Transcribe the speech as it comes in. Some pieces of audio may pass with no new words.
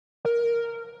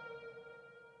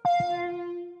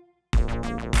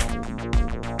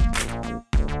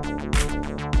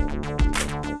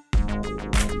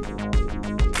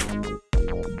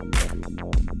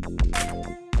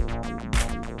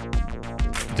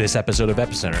This episode of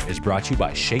Epicenter is brought to you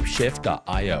by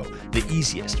Shapeshift.io, the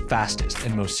easiest, fastest,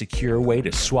 and most secure way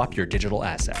to swap your digital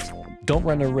assets. Don't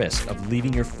run the risk of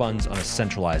leaving your funds on a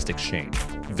centralized exchange.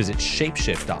 Visit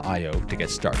Shapeshift.io to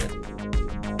get started.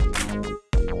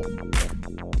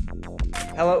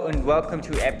 Hello and welcome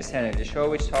to Epicenter, the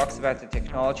show which talks about the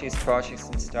technologies, projects,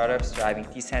 and startups driving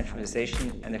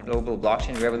decentralization and the global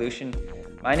blockchain revolution.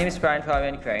 My name is Brian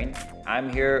Crane.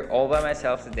 I'm here all by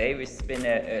myself today. It's been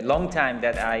a long time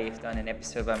that I've done an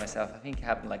episode by myself. I think it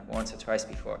happened like once or twice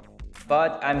before.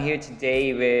 But I'm here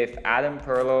today with Adam,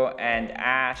 Perlow, and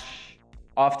Ash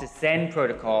of the Zen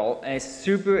protocol. And it's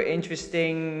super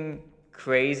interesting,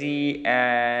 crazy,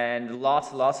 and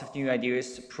lots of new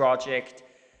ideas project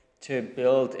to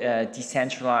build a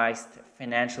decentralized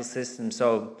financial system.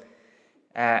 So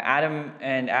Adam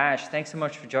and Ash, thanks so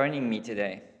much for joining me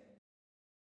today.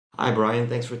 Hi, Brian.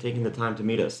 Thanks for taking the time to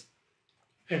meet us.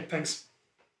 Hey, thanks.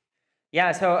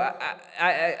 Yeah, so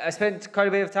I spent quite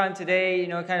a bit of time today,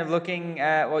 kind of looking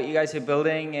at what you guys are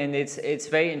building, and it's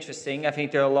very interesting. I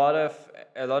think there are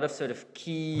a lot of sort of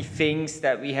key things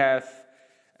that we have,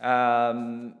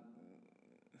 a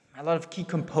lot of key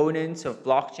components of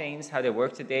blockchains, how they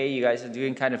work today. You guys are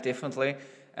doing kind of differently,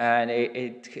 and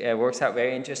it works out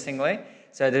very interestingly.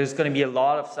 So there's going to be a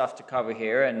lot of stuff to cover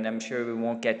here, and I'm sure we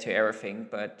won't get to everything,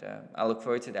 but I look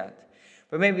forward to that.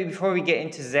 But maybe before we get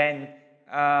into Zen,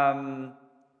 Adam,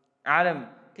 can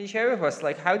you share with us,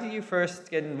 like, how did you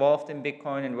first get involved in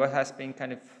Bitcoin, and what has been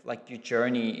kind of like your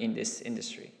journey in this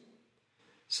industry?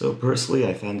 So personally,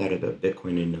 I found out about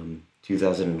Bitcoin in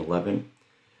 2011.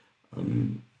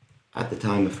 At the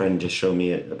time, a friend just showed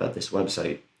me about this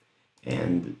website,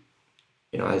 and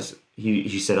as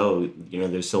he said, oh,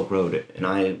 there's Silk Road, and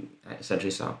I essentially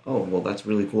saw, oh, well, that's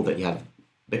really cool that you have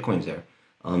Bitcoins there.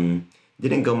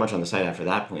 Didn't go much on the site after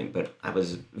that point, but I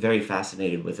was very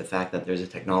fascinated with the fact that there's a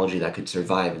technology that could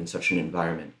survive in such an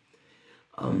environment.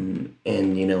 And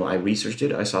I researched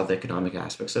it, I saw the economic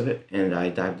aspects of it, and I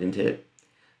dived into it.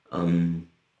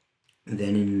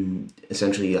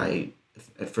 Essentially, I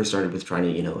at first started with trying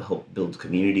to, help build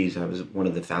communities. I was one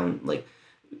of the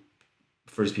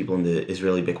first people in the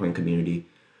Israeli Bitcoin community.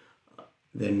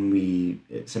 Then we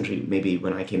essentially, maybe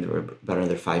when I came, there were about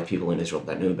another 5 people in Israel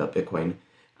that knew about Bitcoin.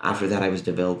 After that, I was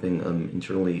developing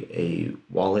internally a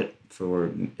wallet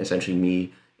for essentially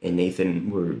me and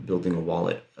Nathan were building a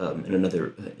wallet and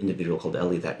another individual called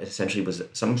Ellie that essentially was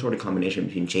some sort of combination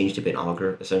between Change to Bit and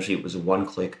Augur. Essentially, it was a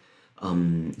one-click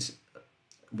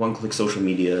social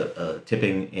media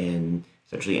tipping and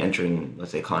essentially entering,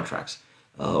 let's say, contracts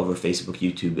over Facebook,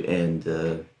 YouTube, and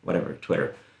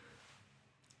Twitter.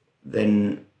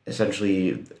 Then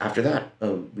essentially after that,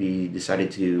 we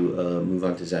decided to move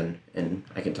on to Zen, and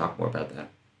I can talk more about that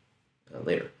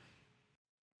later.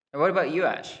 And what about you,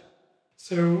 Ash?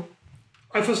 So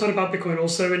I first heard about Bitcoin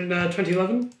also in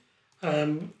 2011.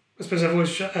 I suppose I've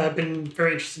always been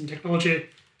very interested in technology.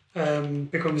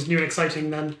 Bitcoin was new and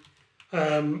exciting then.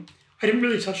 I didn't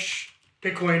really touch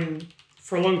Bitcoin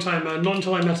for a long time, not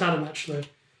until I met Adam, actually.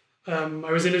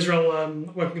 I was in Israel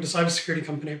working at a cybersecurity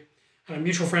company, and a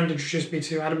mutual friend introduced me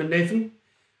to Adam and Nathan,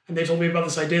 and they told me about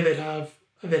this idea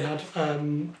they'd had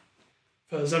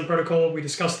for Zen Protocol. We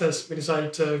discussed this. We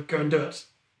decided to go and do it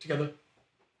together.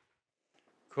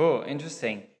 Cool,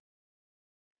 interesting.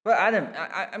 Well, Adam,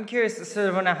 I'm curious, sort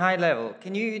of on a high level,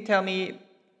 can you tell me,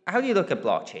 how do you look at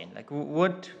blockchain? Like,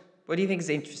 what do you think is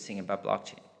interesting about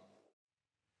blockchain?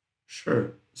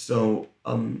 Sure. So,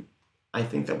 I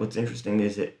think that what's interesting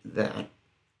is that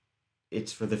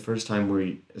it's for the first time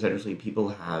where essentially people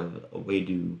have a way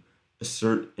to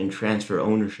assert and transfer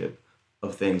ownership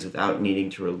of things without needing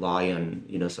to rely on,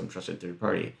 some trusted third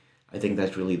party. I think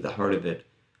that's really the heart of it.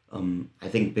 I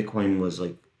think Bitcoin was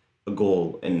like a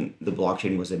goal, and the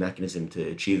blockchain was a mechanism to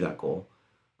achieve that goal.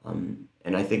 And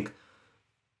I think,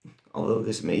 although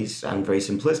this may sound very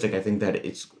simplistic, I think that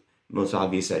it's most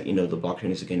obvious that, the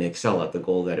blockchain is going to excel at the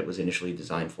goal that it was initially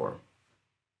designed for.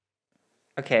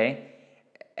 Okay.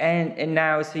 And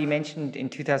now, so you mentioned in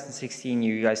 2016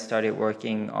 you guys started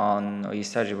working on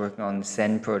the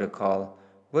Zen protocol.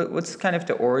 What's kind of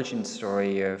the origin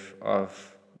story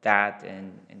of that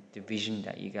and the vision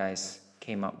that you guys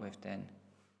came up with then?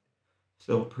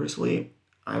 So personally,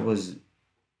 I was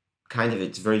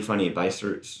it's very funny, by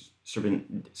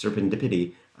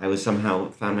serendipity, I was somehow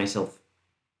found myself,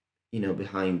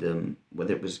 behind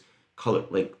whether it was color,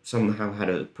 like somehow had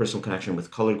a personal connection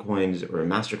with colored coins or a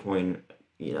master coin,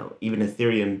 even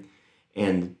Ethereum.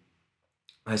 And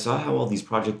I saw how all these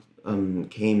projects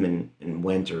came and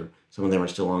went, or some of them are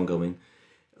still ongoing.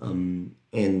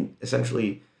 And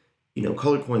essentially,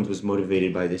 color coins was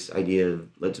motivated by this idea of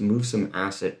let's move some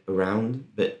asset around,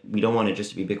 but we don't want it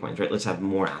just to be Bitcoins, right? Let's have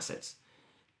more assets.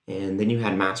 And then you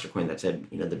had Mastercoin that said,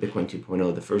 the Bitcoin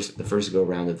 2.0, the first go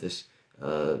around of this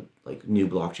like new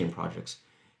blockchain projects.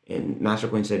 And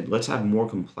Mastercoin said, let's have more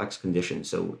complex conditions.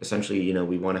 So essentially,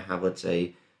 we want to have, let's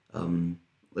say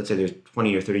there's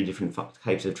 20 or 30 different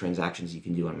types of transactions you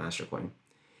can do on Mastercoin.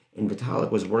 And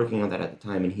Vitalik was working on that at the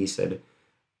time, and he said,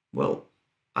 well,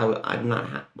 I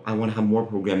want to have more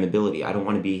programmability. I don't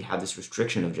want to have this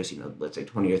restriction of just, let's say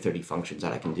 20 or 30 functions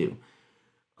that I can do.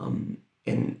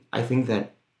 And I think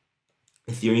that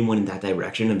Ethereum went in that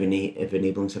direction of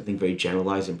enabling something very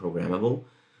generalized and programmable.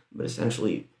 But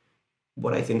essentially,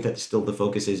 what I think that still the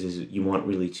focus is you want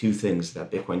really two things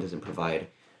that Bitcoin doesn't provide.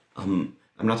 I'm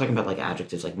not talking about like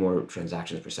adjectives, like more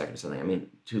transactions per second or something. I mean,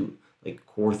 two like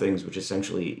core things, which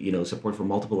essentially, support for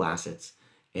multiple assets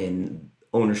and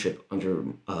ownership under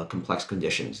complex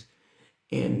conditions.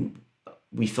 And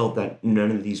we felt that none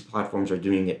of these platforms are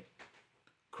doing it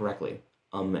correctly.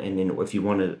 And then if you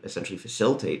want to essentially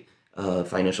facilitate a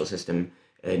financial system,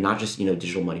 not just,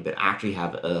 digital money, but actually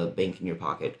have a bank in your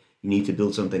pocket, you need to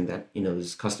build something that,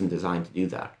 is custom designed to do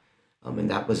that. And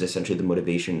that was essentially the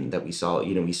motivation that we saw.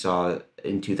 We saw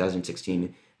in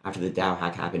 2016, after the DAO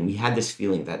hack happened, we had this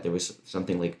feeling that there was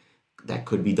something like that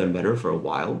could be done better for a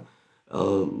while,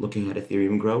 looking at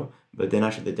Ethereum grow. But then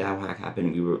after the DAO hack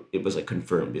happened, it was like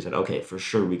confirmed. We said, okay, for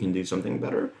sure we can do something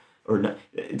better. Or not,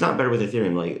 it's not better with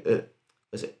Ethereum. Like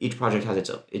each project has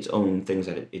its own things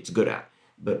that it's good at.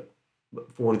 But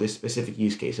for this specific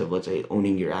use case of, let's say,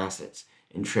 owning your assets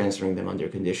and transferring them under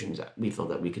conditions, we felt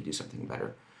that we could do something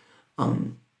better.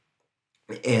 And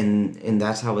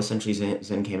that's how essentially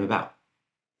Zen came about.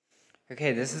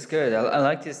 Okay, this is good. I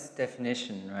like this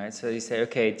definition, right? So you say,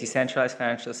 okay, decentralized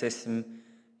financial system,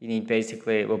 you need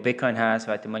basically, well, Bitcoin has,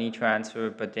 right, the money transfer,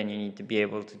 but then you need to be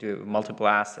able to do it with multiple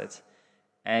assets.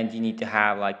 And you need to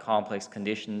have like complex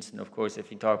conditions. And of course,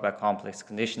 if you talk about complex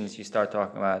conditions, you start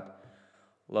talking about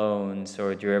loans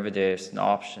or derivatives and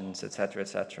options, etc.,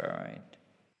 right?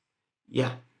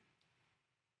 Yeah.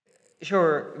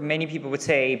 Sure, many people would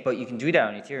say, but you can do that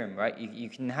on Ethereum, right? You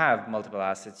can have multiple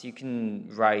assets. You can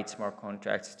write smart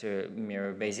contracts to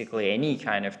mirror basically any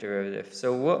kind of derivative.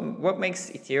 So what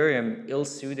makes Ethereum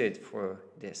ill-suited for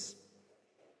this?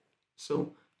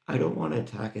 So I don't want to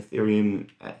attack Ethereum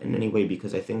in any way,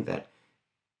 because I think that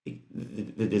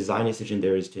the design decision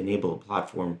there is to enable a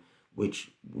platform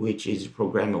which is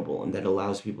programmable and that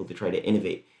allows people to try to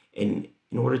innovate. And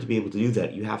in order to be able to do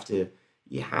that, you have to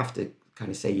kind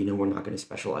of say, we're not going to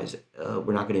specialize.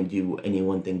 We're not going to do any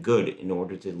one thing good in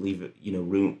order to leave,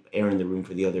 air in the room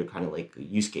for the other kind of like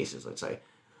use cases, let's say.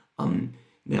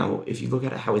 Now, if you look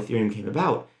at how Ethereum came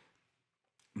about,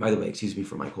 by the way, excuse me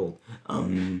for my cold.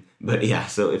 But yeah,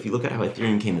 so if you look at how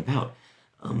Ethereum came about,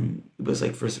 it was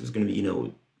like first it was going to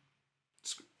be,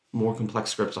 more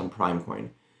complex scripts on Primecoin.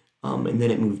 And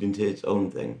then it moved into its own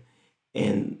thing.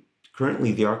 And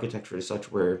currently the architecture is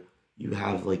such where you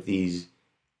have like these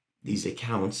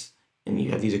accounts, and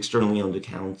you have these externally owned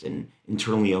accounts and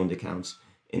internally owned accounts,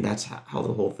 and that's how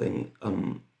the whole thing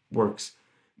works.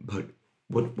 But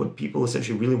what people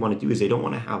essentially really want to do is they don't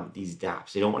want to have these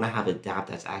dApps. They don't want to have a dApp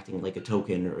that's acting like a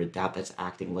token or a dApp that's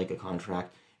acting like a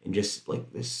contract, and just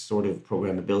like this sort of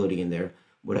programmability in there.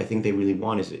 What I think they really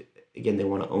want is, again, they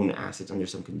want to own assets under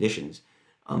some conditions,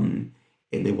 and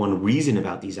they want to reason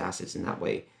about these assets in that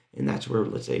way. And that's where,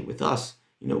 let's say, with us,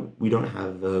 we don't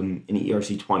have an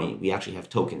ERC20. We actually have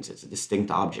tokens. It's a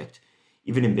distinct object.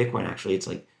 Even in Bitcoin, actually,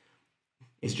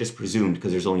 it's just presumed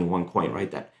because there's only one coin, right?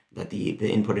 That the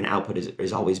input and output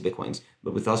is always Bitcoins.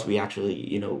 But with us, we actually,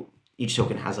 each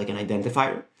token has like an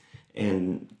identifier,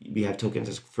 and we have tokens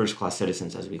as first-class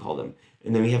citizens, as we call them.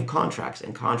 And then we have contracts,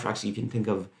 and contracts you can think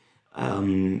of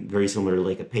very similar to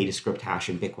like a pay-to-script hash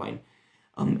in Bitcoin,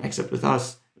 except with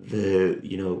us, the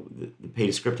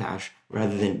pay-to-script hash,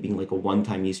 rather than being like a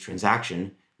one-time use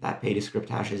transaction, that pay-to-script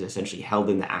hash is essentially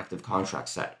held in the active contract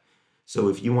set. So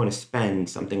if you want to spend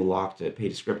something locked to a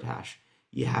pay-to-script hash,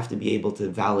 you have to be able to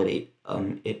validate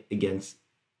it against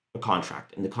a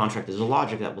contract. And the contract is a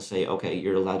logic that will say, okay,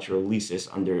 you're allowed to release this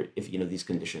under if these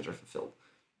conditions are fulfilled.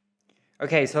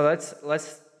 Okay, so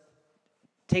let's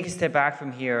take a step back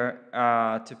from here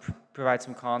to provide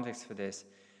some context for this.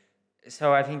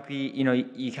 So I think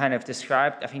you kind of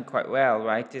described, I think, quite well,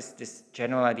 right? This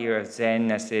general idea of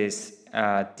Zen as this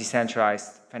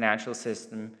decentralized financial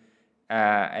system,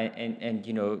 and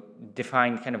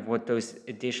define kind of what those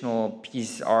additional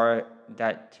pieces are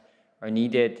that are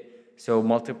needed. So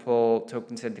multiple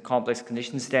tokens and the complex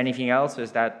conditions. Is there anything else, or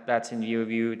is that's in your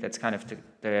view that's kind of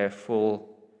the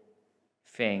full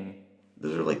thing?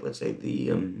 like, let's say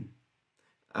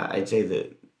I'd say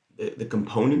the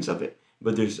components of it,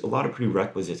 but there's a lot of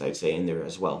prerequisites, I'd say, in there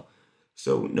as well.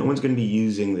 So no one's going to be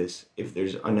using this if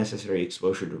there's unnecessary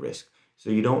exposure to risk. So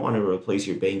you don't want to replace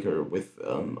your banker with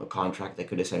a contract that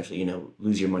could essentially,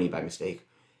 lose your money by mistake.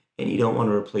 And you don't want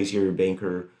to replace your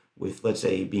banker with, let's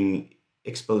say, being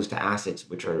exposed to assets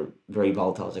which are very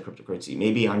volatile as a cryptocurrency.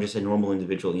 Maybe I'm just a normal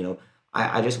individual,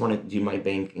 I just want to do my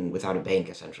banking without a bank,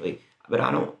 essentially. But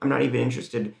I'm not even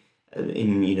interested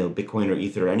in, Bitcoin or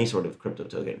Ether or any sort of crypto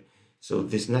token. So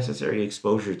this necessary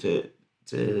exposure to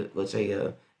let's say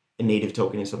a native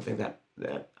token is something that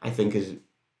I think is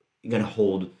going to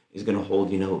hold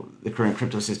the current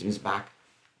crypto systems back.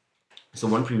 So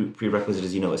one prerequisite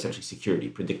is essentially security,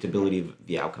 predictability of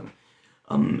the outcome,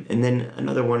 and then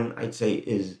another one I'd say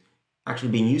is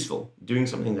actually being useful, doing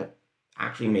something that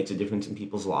actually makes a difference in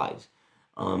people's lives.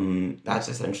 That's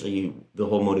essentially the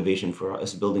whole motivation for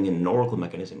us building an Oracle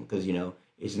mechanism, because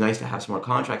it's nice to have smart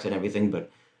contracts and everything,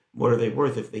 but what are they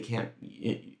worth if they can't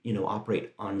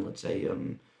operate on, let's say,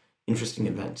 interesting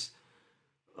events?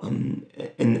 And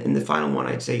the final one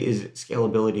I'd say is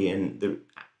scalability. And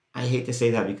I hate to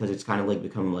say that because it's kind of like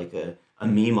become like a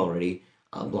meme already,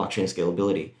 blockchain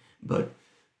scalability. But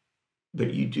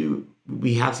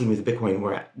we have seen with Bitcoin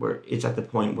where it's at the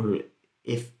point where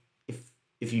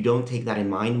if you don't take that in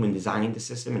mind when designing the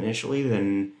system initially,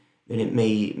 then it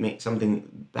may make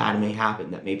something bad may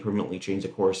happen that may permanently change the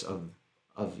course of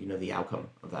the outcome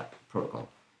of that protocol.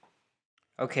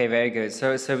 Okay, very good.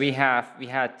 So we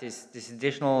had this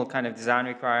additional kind of design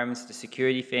requirements, the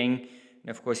security thing, and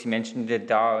of course you mentioned the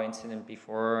DAO incident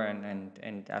before,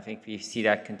 and I think we see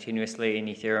that continuously in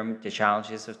Ethereum, the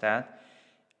challenges of that.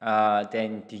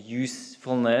 Then the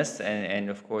usefulness, and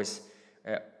of course,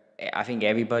 I think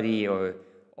everybody or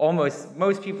almost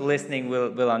most people listening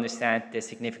will understand the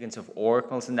significance of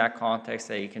oracles in that context,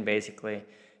 that you can basically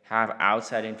have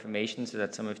outside information so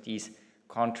that some of these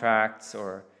contracts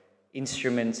or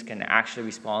instruments can actually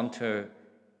respond to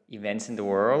events in the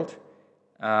world.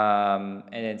 And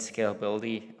then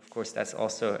scalability, of course, that's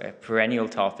also a perennial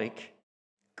topic.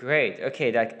 Great.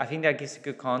 Okay, I think that gives a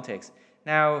good context.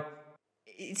 Now,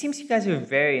 it seems you guys are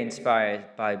very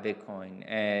inspired by Bitcoin,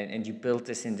 and you built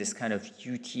this in this kind of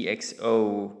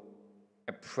UTXO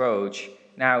approach.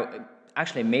 Now,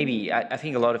 actually, maybe I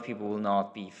think a lot of people will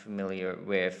not be familiar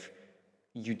with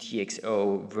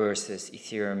UTXO versus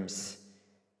Ethereum's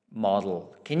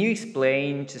model. Can you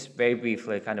explain just very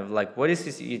briefly kind of like what is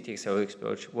this UTXO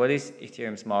approach, what is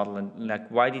Ethereum's model, and like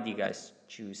why did you guys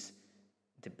choose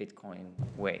the Bitcoin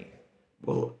way?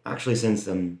 Well, actually, since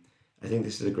I think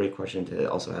this is a great question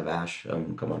to also have Ash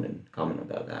come on and comment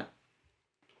about that.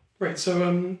 Right,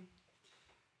 so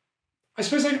I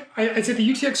suppose I'd say the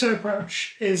UTXO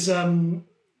approach is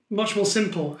much more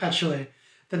simple, actually,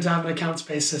 than to have an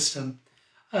accounts-based system.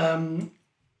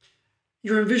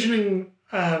 You're envisioning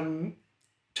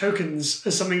tokens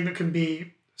as something that can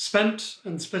be spent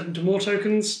and split into more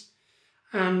tokens,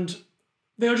 and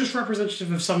they are just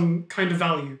representative of some kind of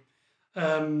value.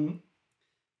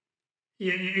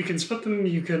 You can split them,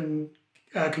 you can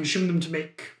consume them to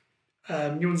make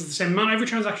new ones of the same amount. Every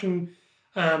transaction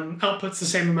outputs the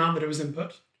same amount that it was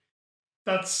input.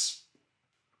 That's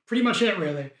pretty much it,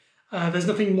 really. There's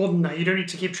nothing more than that. You don't need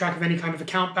to keep track of any kind of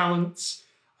account balance.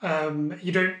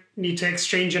 You don't need to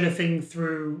exchange anything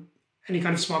through any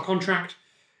kind of smart contract.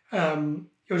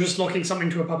 You're just locking something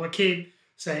to a public key,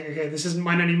 saying, okay, this isn't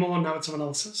mine anymore, now it's someone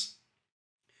else's.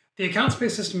 The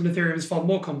accounts-based system in Ethereum is far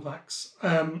more complex.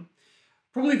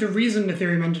 Probably the reason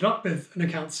Ethereum ended up with an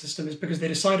account system is because they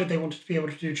decided they wanted to be able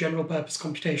to do general purpose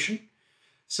computation.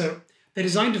 So they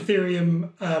designed Ethereum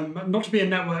not to be a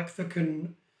network that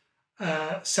can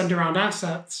send around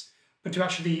assets, but to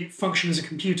actually function as a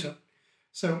computer.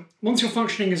 So once you're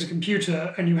functioning as a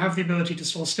computer and you have the ability to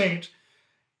store state,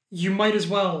 you might as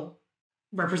well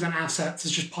represent assets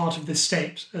as just part of this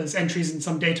state, as entries in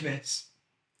some database.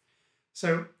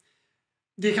 So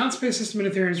the accounts-based system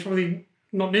in Ethereum is probably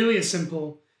not nearly as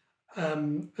simple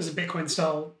as a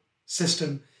Bitcoin-style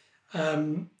system.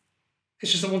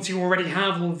 It's just that once you already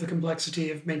have all of the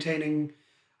complexity of maintaining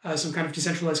some kind of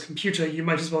decentralized computer, you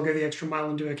might as well go the extra mile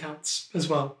and do accounts as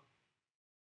well.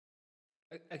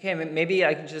 Okay, maybe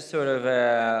I can just sort of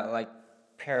like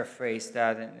paraphrase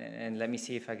that and let me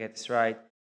see if I get this right.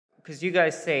 Because you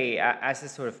guys say as a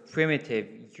sort of primitive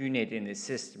unit in the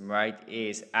system, right,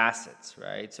 is assets,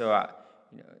 right? So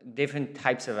different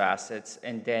types of assets,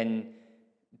 and then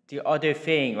the other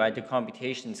thing, right, the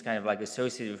computation is kind of like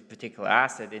associated with a particular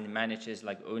asset and it manages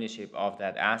like ownership of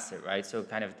that asset, right? So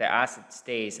kind of the asset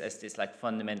stays as this like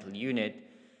fundamental unit,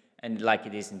 and like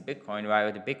it is in Bitcoin,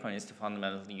 right? The Bitcoin is the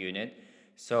fundamental unit,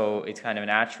 so it's kind of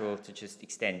natural to just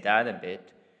extend that a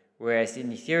bit. Whereas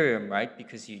in Ethereum, right,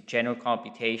 because you general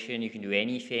computation, you can do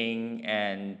anything,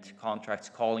 and contracts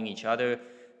calling each other,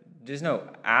 there's no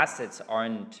assets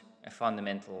aren't a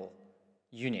fundamental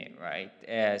unit, right?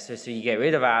 So you get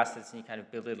rid of assets and you kind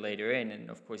of build it later in, and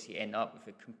of course you end up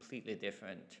with a completely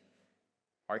different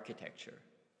architecture.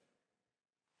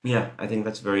 Yeah, I think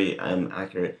that's very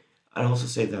accurate. I'd also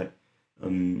say that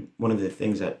one of the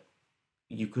things that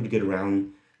you could get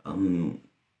around,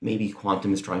 maybe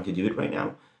Quantum is trying to do it right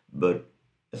now, but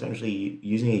essentially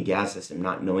using a gas system,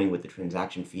 not knowing what the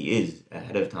transaction fee is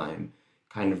ahead of time,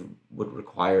 kind of would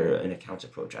require an accounts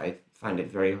approach. I find it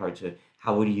very hard to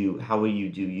how would you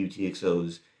do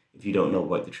UTXOs if you don't know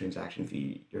what the transaction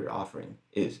fee you're offering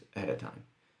is ahead of time.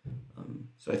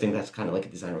 So I think that's kind of like a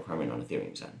design requirement on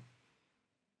Ethereum's end.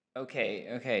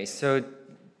 Okay. So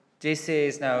this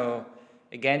is now,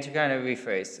 again, to kind of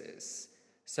rephrase this.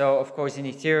 So of course in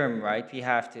Ethereum, right, we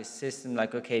have this system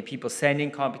like, okay, people send in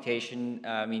computation.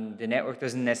 I mean, the network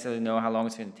doesn't necessarily know how long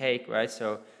it's going to take, right?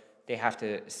 So they have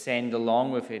to send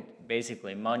along with it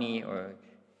basically money,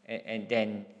 and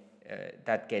then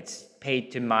that gets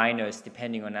paid to miners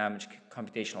depending on how much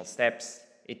computational steps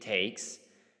it takes.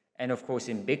 And of course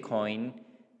in Bitcoin,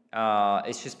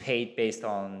 it's just paid based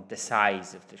on the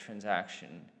size of the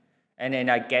transaction. And then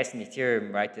I guess in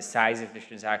Ethereum, right, the size of the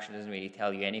transaction doesn't really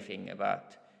tell you anything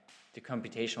about the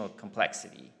computational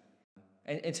complexity.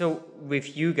 And so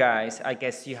with you guys, I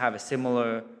guess you have a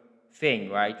similar thing,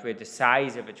 right, where the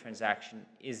size of a transaction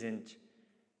isn't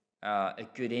a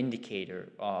good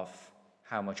indicator of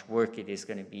how much work it is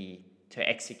going to be to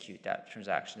execute that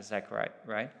transaction. Is that correct,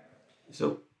 right?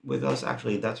 So with us,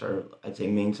 actually, that's our, I'd say,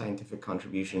 main scientific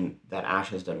contribution that Ash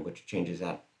has done, which changes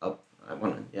that up.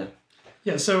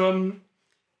 Yeah, so in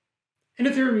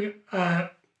Ethereum,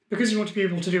 because you want to be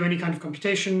able to do any kind of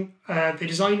computation, they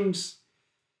designed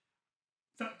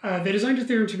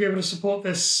Ethereum to be able to support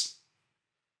this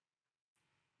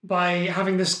by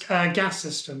having this gas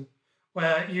system,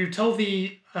 where you tell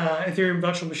the Ethereum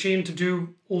virtual machine to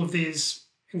do all of these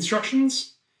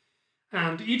instructions,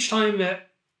 and each time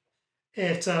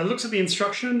it looks at the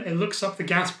instruction, it looks up the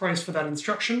gas price for that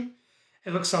instruction,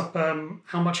 it looks up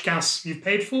how much gas you've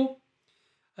paid for.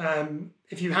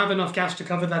 If you have enough gas to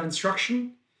cover that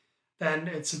instruction, then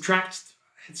it subtracts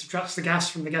the gas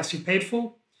from the gas you paid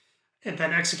for. It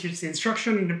then executes the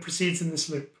instruction and it proceeds in this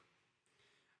loop.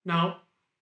 Now,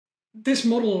 this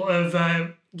model of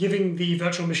giving the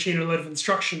virtual machine a load of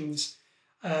instructions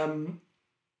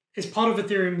is part of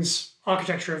Ethereum's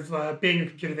architecture of being a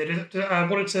computer. They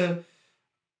wanted to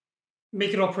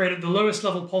make it operate at the lowest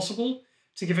level possible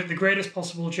to give it the greatest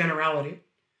possible generality.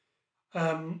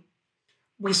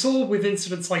 We saw with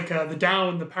incidents like the DAO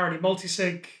and the parity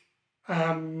multisig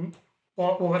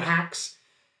wallet hacks,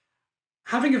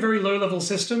 having a very low-level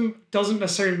system doesn't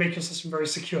necessarily make your system very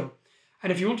secure.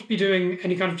 And if you want to be doing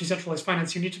any kind of decentralized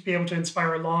finance, you need to be able to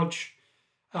inspire a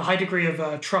high degree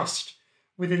of trust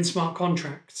within smart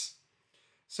contracts.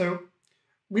 So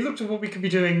we looked at what we could be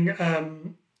doing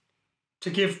to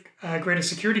give greater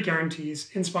security guarantees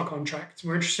in smart contracts.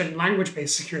 We're interested in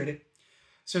language-based security.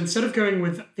 So instead of going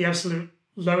with the absolute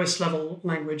lowest level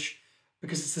language,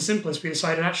 because it's the simplest, we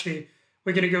decided actually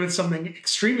we're going to go with something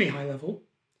extremely high level.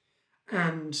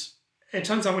 And it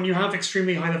turns out when you have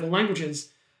extremely high level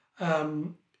languages,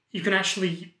 you can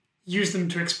actually use them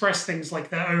to express things like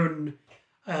their own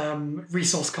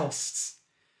resource costs,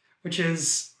 which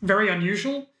is very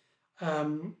unusual.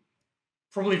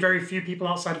 Probably very few people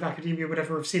outside of academia would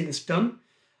ever have seen this done.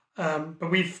 But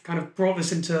we've kind of brought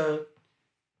this into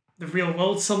the real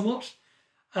world somewhat.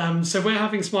 So we're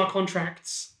having smart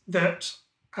contracts that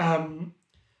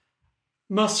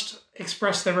must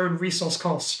express their own resource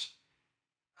cost,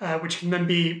 which can then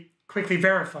be quickly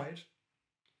verified.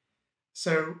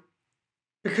 So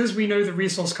because we know the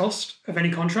resource cost of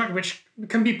any contract, which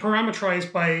can be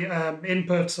parameterized by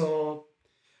inputs or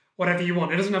whatever you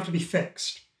want, it doesn't have to be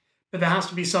fixed, but there has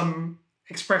to be some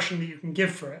expression that you can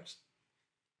give for it.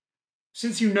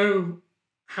 Since you know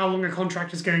how long a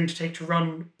contract is going to take to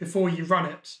run before you run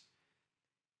it,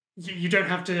 you don't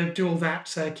have to do all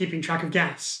that keeping track of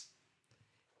gas.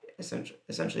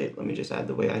 Essentially, let me just add,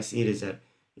 the way I see it is that,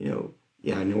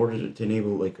 in order to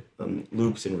enable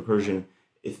loops and recursion,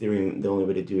 Ethereum, the only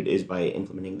way to do it is by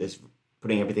implementing this,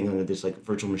 putting everything under this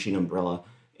virtual machine umbrella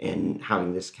and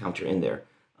having this counter in there.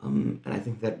 And I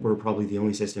think that we're probably the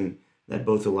only system that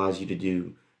both allows you to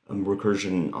do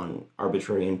recursion on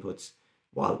arbitrary inputs,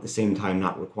 while at the same time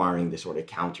not requiring the sort of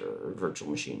counter or virtual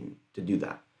machine to do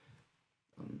that.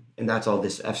 And that's all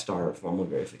this F-star formal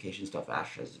verification stuff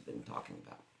Ash has been talking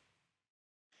about.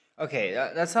 Okay,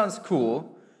 that sounds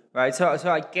cool, right? So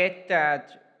I get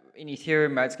that in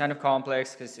Ethereum, right, it's kind of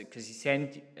complex because you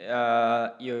send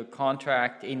your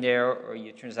contract in there or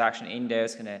your transaction in there.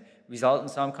 It's going to result in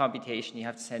some computation. You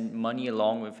have to send money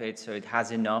along with it, so it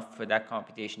has enough for that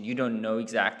computation. You don't know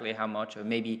exactly how much, or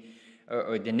maybe,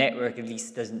 or the network at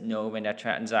least doesn't know when that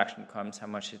transaction comes how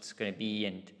much it's going to be,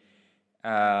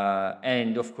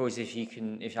 and of course,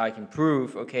 if I can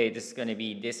prove, okay, this is going to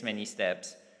be this many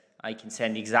steps, I can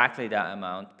send exactly that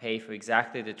amount, pay for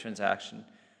exactly the transaction,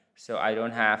 so we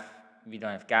don't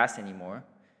have gas anymore.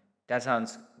 That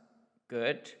sounds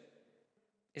good.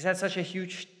 Is that such a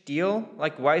huge deal?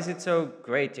 Like, why is it so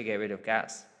great to get rid of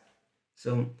gas?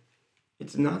 So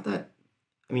it's not that,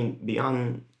 I mean,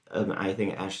 beyond, I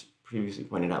think Ash previously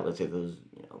pointed out, let's say those,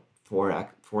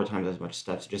 four times as much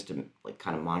steps just to like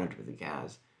kind of monitor the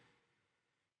gas.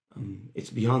 It's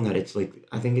beyond that. It's like,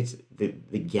 I think it's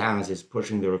the gas is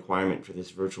pushing the requirement for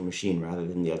this virtual machine rather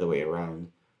than the other way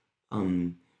around.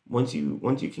 Once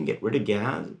you can get rid of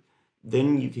gas,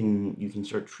 then you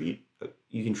can treat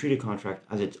a contract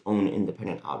as its own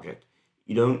independent object.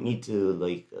 You don't need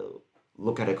to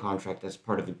look at a contract as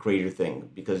part of a greater thing,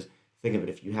 because think of it,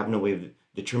 if you have no way of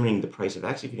determining the price of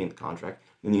executing the contract,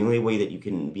 then the only way that you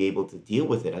can be able to deal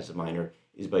with it as a miner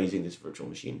is by using this virtual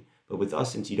machine. But with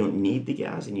us, since you don't need the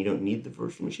gas and you don't need the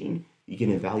virtual machine, you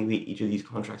can evaluate each of these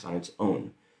contracts on its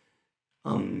own.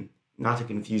 Not to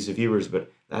confuse the viewers,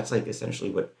 but that's like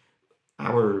essentially what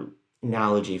our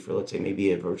analogy for, let's say,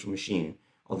 maybe a virtual machine,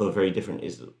 although very different,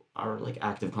 is our like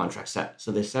active contract set.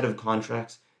 So the set of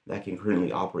contracts that can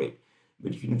currently operate,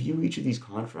 but you can view each of these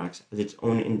contracts as its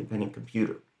own independent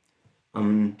computer.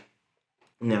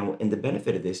 Now, and the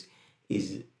benefit of this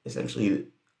is essentially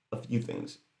a few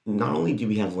things. Not only do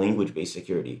we have language-based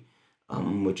security,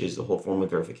 which is the whole form of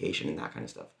verification and that kind of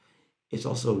stuff, it's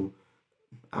also,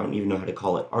 I don't even know how to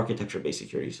call it, architecture-based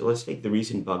security. So let's take the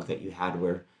recent bug that you had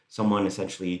where someone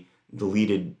essentially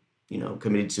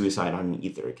committed suicide on an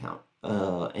Ether account.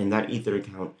 And that Ether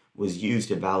account was used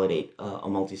to validate a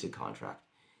multi-sig contract.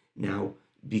 Now,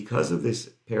 because of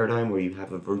this paradigm where you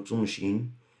have a virtual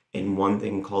machine and one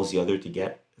thing calls the other to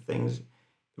get things,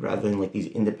 rather than like these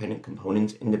independent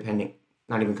components,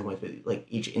 not even components, but like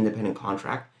each independent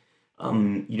contract,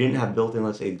 you didn't have built in,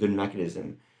 let's say, a good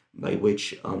mechanism by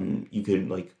which you could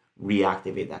like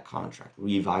reactivate that contract,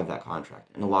 revive that contract,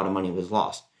 and a lot of money was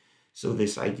lost. So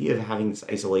this idea of having this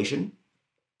isolation,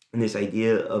 and this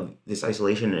idea of this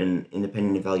isolation and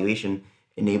independent evaluation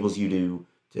enables you to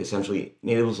essentially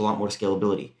enables a lot more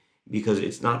scalability, because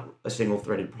it's not a single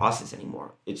threaded process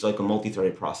anymore. It's like a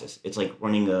multi-threaded process. It's like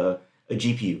running a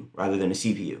GPU rather than a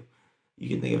CPU. You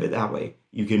can think of it that way.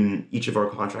 Each of our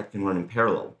contracts can run in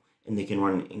parallel, and they can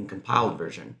run in compiled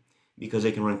version. Because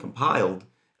they can run compiled,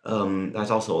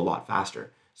 that's also a lot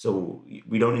faster. So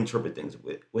we don't interpret things.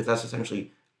 With us,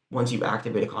 essentially, once you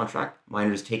activate a contract,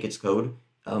 miners take its code,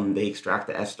 they extract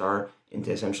the F-star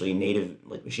into essentially native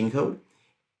like machine code,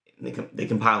 and they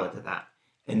compile it to that.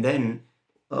 And then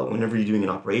whenever you're doing an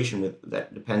operation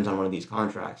that depends on one of these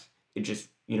contracts, it just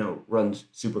runs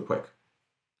super quick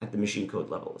at the machine code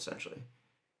level, essentially.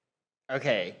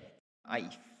 Okay, I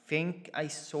think I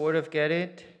sort of get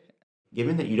it.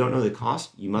 Given that you don't know the cost,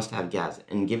 you must have gas.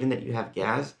 And given that you have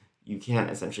gas, you can't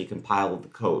essentially compile the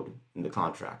code in the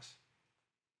contracts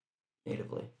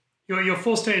natively. You're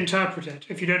forced to interpret it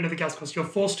if you don't know the gas cost. You're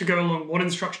forced to go along one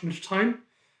instruction at a time,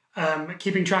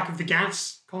 keeping track of the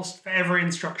gas cost for every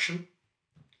instruction.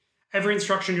 Every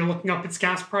instruction, you're looking up its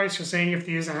gas price. You're saying if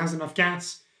the user has enough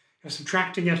gas. You're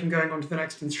subtracting it and going on to the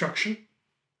next instruction.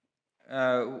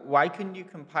 Why couldn't you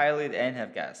compile it and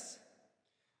have gas?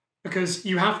 Because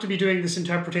you have to be doing this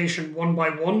interpretation one by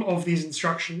one of these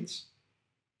instructions.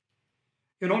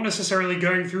 You're not necessarily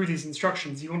going through these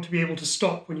instructions. You want to be able to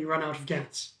stop when you run out of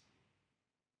gas.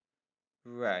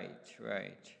 Right.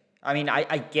 I mean,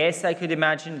 I guess I could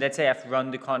imagine, let's say I've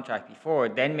run the contract before,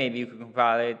 then maybe you could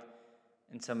compile it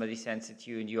and somebody sends it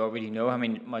to you and you already know how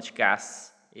much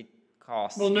gas it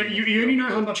costs. Well, no, you only know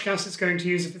how much gas it's going to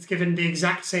use if it's given the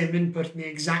exact same input in the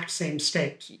exact same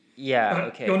state. Yeah,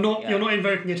 okay. You're not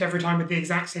invoking it every time with the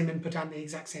exact same input and the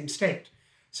exact same state.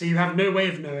 So you have no way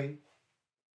of knowing.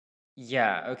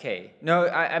 Yeah, okay. No,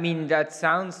 I mean, that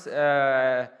sounds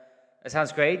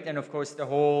great. And of course, the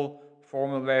whole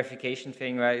formal verification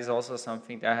thing, right, is also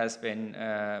something that has been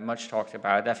much talked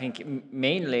about. I think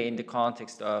mainly in the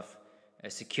context of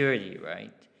security,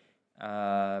 right?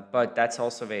 But that's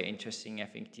also very interesting. I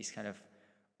think these kind of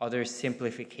other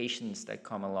simplifications that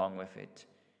come along with it.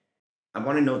 I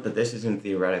want to note that this isn't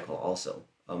theoretical also.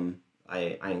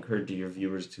 I encourage your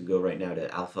viewers to go right now to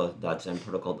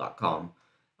alpha.zenprotocol.com.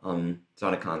 It's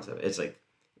not a concept. It's like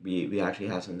we actually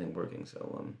have something working.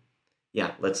 So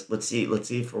yeah, let's see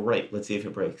if we're right. Let's see if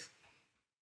it breaks.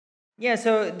 Yeah.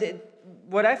 So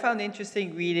what I found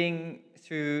interesting reading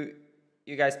through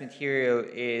you guys' material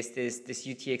is this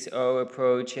UTXO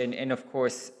approach, and of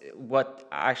course, what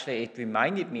actually it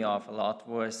reminded me of a lot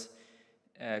was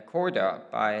Corda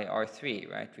by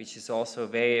R3, right, which is also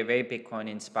very, very Bitcoin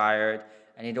inspired,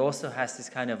 and it also has this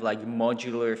kind of like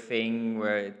modular thing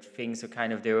where things are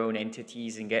kind of their own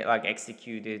entities and get like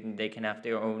executed, and they can have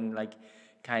their own like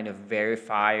kind of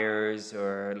verifiers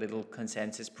or little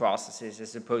consensus processes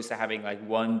as opposed to having like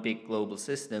one big global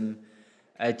system.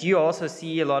 Do you also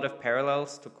see a lot of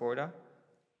parallels to Corda?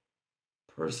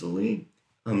 Personally,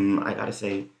 I gotta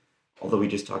say, although we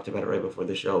just talked about it right before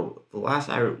the show, the last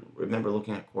I remember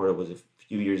looking at Corda was a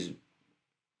few years.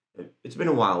 It's been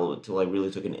a while until I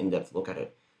really took an in-depth look at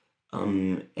it.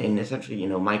 And essentially,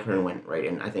 Mike Hearn went, right,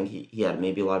 and I think he had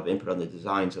maybe a lot of input on the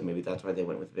design, so maybe that's why they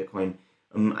went with Bitcoin.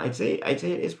 I'd say it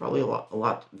is probably a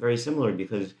lot very similar,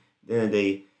 because at the end of the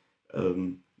day,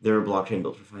 they're a blockchain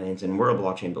built for finance, and we're a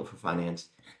blockchain built for finance.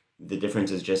 The difference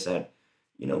is just that,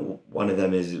 one of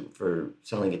them is for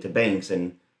selling it to banks,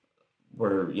 and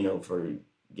we're, for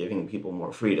giving people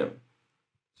more freedom.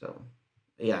 So,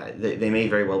 yeah, they may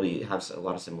very well have a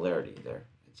lot of similarity there,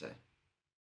 I'd say.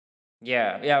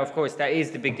 Yeah, of course, that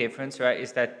is the big difference, right?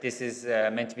 Is that this is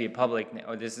meant to be a public,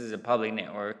 or this is a public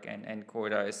network, and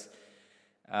Corda is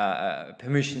a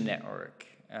permission network,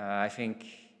 I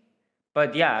think.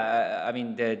 But yeah, I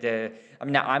mean, I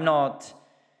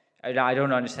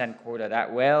don't understand Corda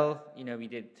that well. We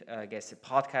did, I guess, a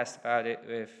podcast about it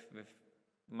with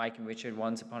Mike and Richard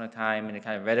once upon a time, and I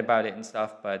kind of read about it and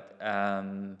stuff. But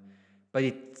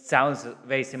it sounds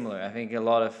very similar. I think a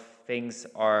lot of things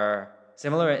are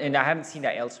similar, and I haven't seen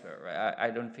that elsewhere. Right? I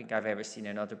don't think I've ever seen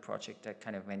another project that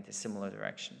kind of went a similar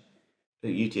direction.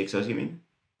 The UTXOs, you mean?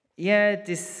 Yeah,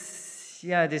 this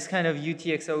kind of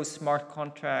UTXO smart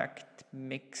contract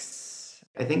mix.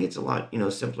 I think it's a lot,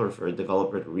 simpler for a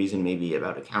developer to reason maybe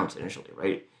about accounts initially,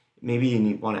 right? Maybe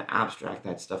you want to abstract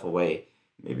that stuff away.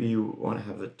 Maybe you want to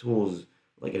have the tools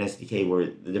like an SDK where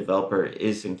the developer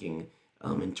is thinking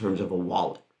in terms of a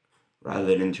wallet rather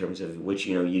than in terms of which,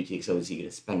 UTXO is he going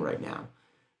to spend right now.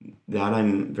 That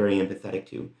I'm very empathetic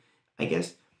to. I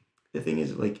guess the thing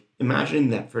is, like, imagine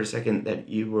that for a second that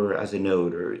you were, as a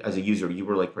node or as a user, you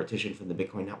were like partitioned from the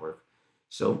Bitcoin network.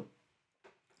 So,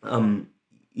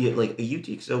 like a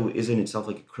UTXO is in itself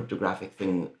like a cryptographic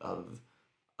thing of,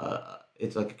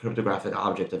 it's like a cryptographic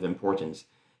object of importance,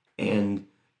 and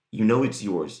it's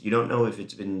yours. You don't know if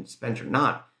it's been spent or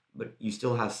not, but you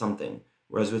still have something.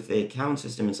 Whereas with the account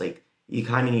system, it's like you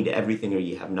kind of need everything or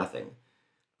you have nothing.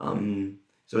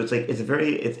 So it's like it's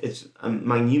a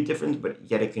minute difference, but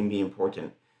yet it can be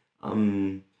important.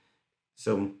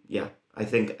 So yeah, I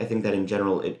think that in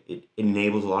general it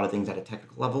enables a lot of things at a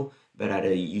technical level, but at a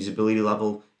usability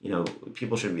level,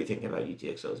 people should be thinking about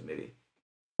UTXOs maybe.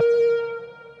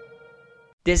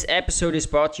 This episode is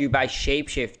brought to you by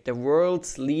Shapeshift, the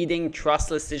world's leading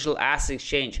trustless digital asset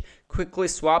exchange. Quickly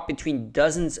swap between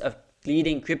dozens of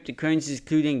leading cryptocurrencies,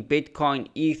 including Bitcoin,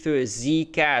 Ether,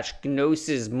 Zcash,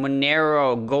 Gnosis,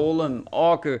 Monero, Golem,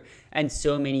 Augur, and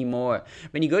so many more.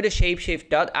 When you go to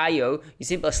shapeshift.io, you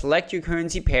simply select your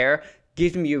currency pair,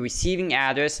 give them your receiving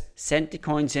address, send the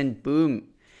coins, and boom.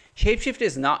 Shapeshift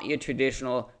is not your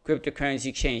traditional cryptocurrency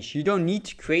exchange. You don't need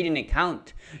to create an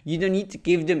account. You don't need to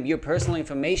give them your personal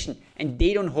information, and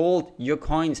they don't hold your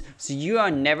coins, so you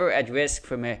are never at risk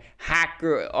from a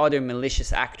hacker or other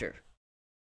malicious actor.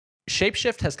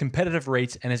 Shapeshift has competitive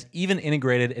rates and is even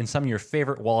integrated in some of your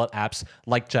favorite wallet apps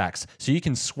like Jaxx, so you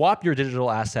can swap your digital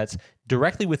assets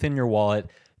directly within your wallet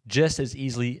just as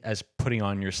easily as putting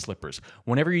on your slippers.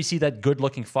 Whenever you see that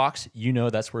good-looking fox,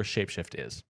 that's where Shapeshift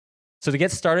is. So to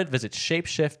get started, visit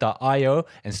shapeshift.io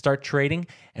and start trading,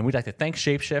 and we'd like to thank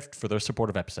Shapeshift for their support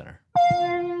of Epicenter.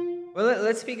 Well,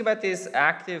 let's speak about this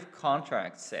active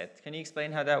contract set. Can you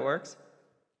explain how that works?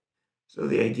 So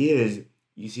the idea is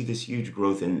you see this huge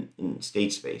growth in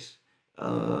state space in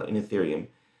Ethereum,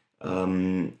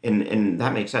 and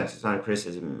that makes sense. It's not a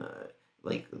criticism,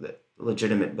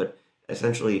 legitimate, but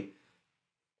essentially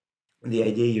the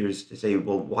idea here is to say,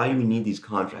 well, why do we need these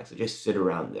contracts that just sit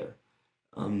around there?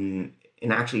 And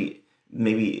actually,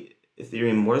 maybe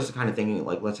Ethereum was kind of thinking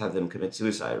like, let's have them commit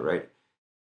suicide, right?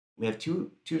 We have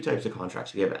two types of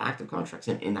contracts. We have active contracts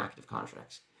and inactive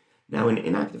contracts. Now, an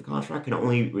inactive contract can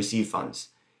only receive funds.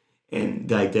 And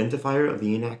the identifier of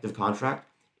the inactive contract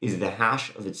is the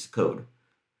hash of its code.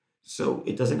 So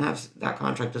that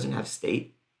contract doesn't have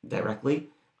state. directly.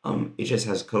 It just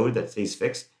has code that stays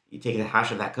fixed. You take the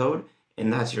hash of that code,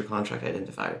 and that's your contract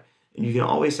identifier. And you can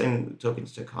always send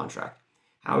tokens to contract.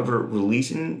 However,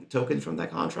 releasing tokens from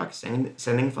that contract,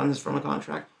 sending funds from a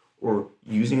contract, or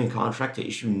using a contract to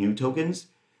issue new tokens,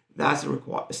 that's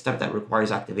a step that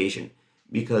requires activation.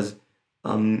 Because,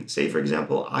 say for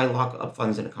example, I lock up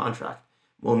funds in a contract.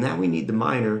 Well, now we need the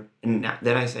miner, and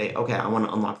then I say, okay, I want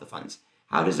to unlock the funds.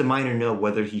 How does the miner know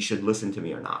whether he should listen to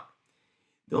me or not?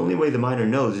 The only way the miner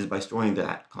knows is by storing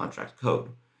that contract code.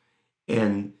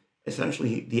 And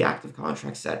essentially, the active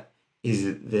contract set is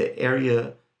the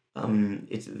area,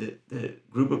 it's the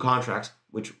group of contracts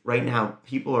which right now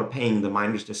people are paying the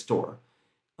miners to store.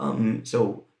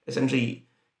 So essentially,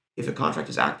 if a contract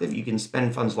is active, you can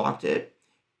spend funds locked to it,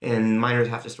 and miners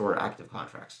have to store active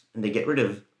contracts. And they get rid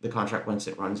of the contract once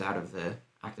it runs out of the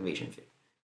activation fee.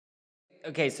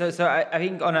 Okay, so I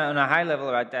think on a high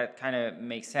level, right, that kind of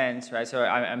makes sense, right? So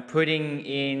I'm putting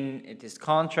in this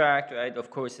contract, right?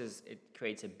 Of course, it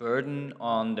creates a burden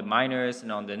on the miners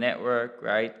and on the network,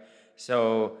 right?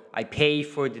 So I pay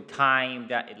for the time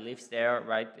that it lives there,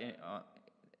 right?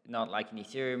 Not like in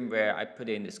Ethereum where I put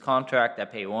in this contract, I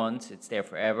pay once, it's there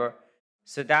forever.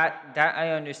 So that I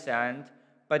understand.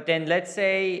 But then let's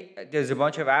say there's a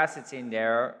bunch of assets in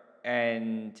there,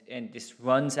 and this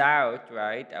runs out,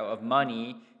 right, out of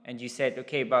money, and you said,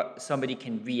 okay, but somebody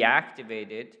can reactivate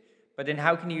it. But then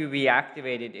how can you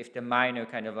reactivate it if the miner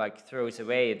kind of like throws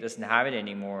away, it doesn't have it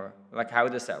anymore? Like, how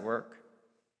does that work?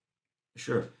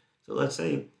 Sure. So let's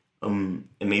say, and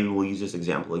maybe we'll use this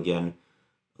example again.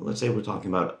 Let's say we're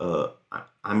talking about,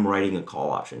 I'm writing a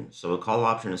call option. So a call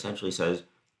option essentially says,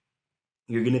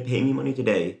 you're going to pay me money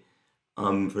today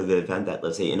for the event that,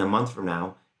 let's say, in a month from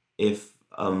now, if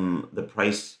the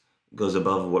price goes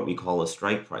above what we call a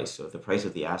strike price. So if the price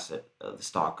of the asset, the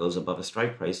stock goes above a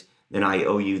strike price, then I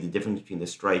owe you the difference between the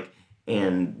strike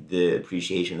and the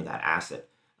appreciation of that asset.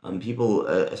 People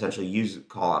essentially use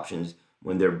call options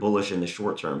when they're bullish in the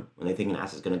short term, when they think an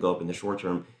asset is going to go up in the short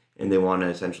term, and they want to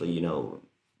essentially,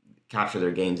 capture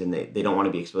their gains, and they don't want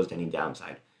to be exposed to any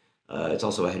downside. It's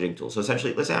also a hedging tool. So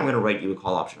essentially, let's say I'm going to write you a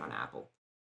call option on Apple.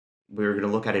 We're going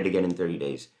to look at it again in 30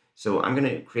 days. So I'm going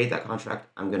to create that contract.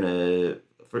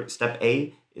 For step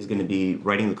A is going to be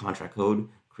writing the contract code,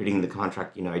 creating the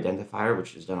contract, identifier,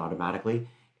 which is done automatically.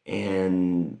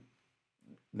 And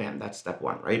bam, that's step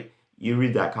one, right? You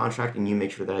read that contract and you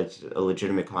make sure that it's a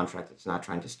legitimate contract that's not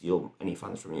trying to steal any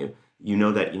funds from you. You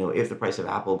know that, if the price of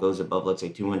Apple goes above, let's say,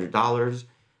 $200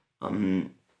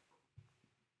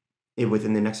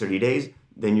 within the next 30 days,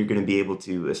 then you're going to be able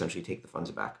to essentially take the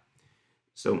funds back.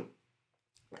 So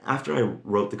after I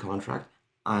wrote the contract,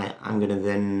 I'm going to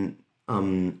then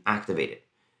activate it.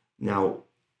 Now,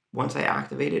 once I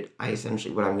activate it,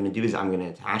 what I'm going to do is I'm going to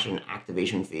attach an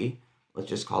activation fee. Let's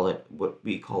just call it what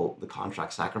we call the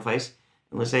contract sacrifice.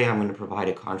 And let's say I'm going to provide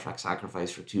a contract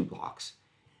sacrifice for 2 blocks.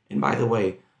 And by the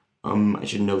way, I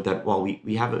should note that while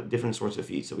we have different sorts of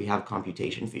fees, so we have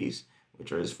computation fees,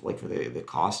 which are like for the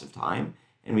cost of time,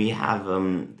 and we have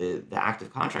the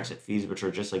active contract set fees, which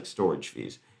are just like storage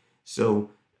fees. So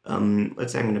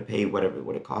let's say I'm going to pay what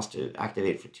it costs to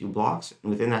activate for 2 blocks, and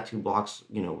within that 2 blocks,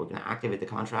 we're going to activate the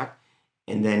contract,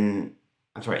 and then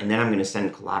I'm going to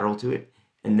send collateral to it,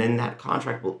 and then that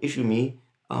contract will issue me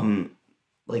it'll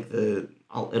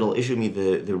issue me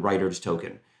the writer's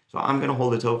token. So I'm going to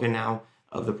hold a token now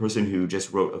of the person who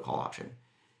just wrote a call option.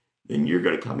 Then you're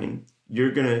going to come in,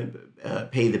 you're going to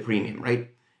pay the premium, right?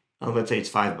 Let's say it's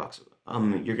 $5.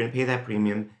 You're going to pay that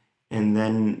premium, and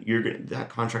then that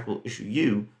contract will issue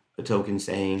you a token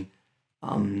saying,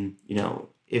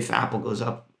 if Apple goes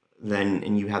up,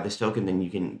 and you have this token, then you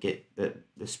can get the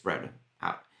spread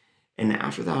out. And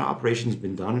after that operation's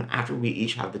been done, after we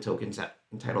each have the tokens that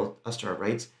entitle us to our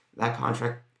rights, that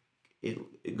contract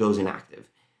it goes inactive.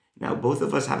 Now, both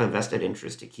of us have a vested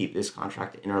interest to keep this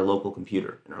contract in our local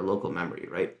computer, in our local memory,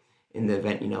 right? In the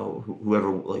event, whoever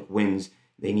wins,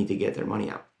 they need to get their money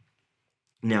out.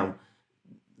 Now,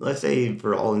 let's say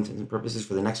for all intents and purposes,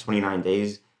 for the next 29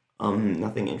 days,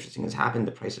 nothing interesting has happened.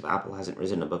 The price of Apple hasn't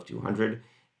risen above 200.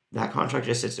 That contract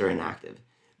just sits there inactive.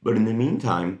 But in the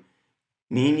meantime,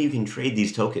 me and you can trade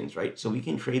these tokens, right? So we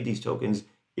can trade these tokens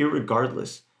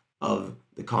irregardless of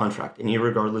the contract and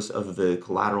irregardless of the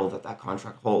collateral that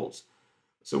contract holds.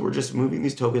 So we're just moving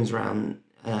these tokens around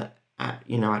at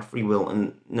free will,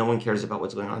 and no one cares about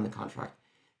what's going on in the contract.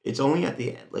 It's only at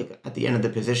the end of the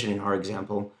position in our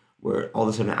example, where all of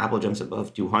a sudden Apple jumps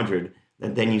above 200,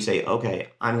 that then you say, okay,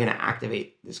 I'm going to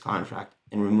activate this contract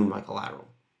and remove my collateral.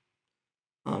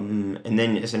 And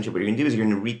then essentially what you're going to do is you're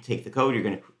going to retake the code. You're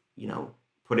going to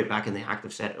put it back in the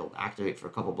active set. It'll activate for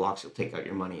a couple blocks. You'll take out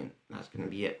your money, and that's going to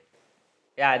be it.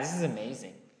 Yeah, this is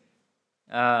amazing.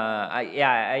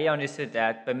 I understood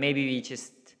that, but maybe we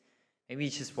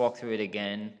just walk through it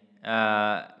again,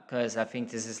 because I think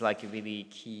this is like a really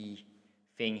key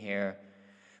thing here.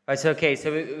 But it's okay.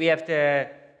 So we have the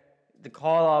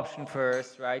call option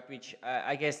first, right? Which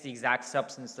I guess the exact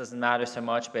substance doesn't matter so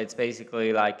much, but it's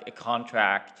basically like a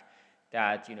contract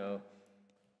that, you know,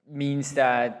 means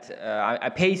that I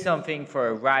pay something for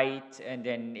a right, and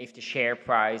then if the share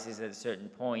price is at a certain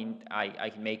point, I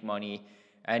can make money.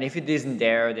 And if it isn't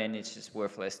there, then it's just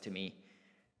worthless to me.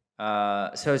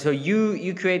 So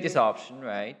you create this option,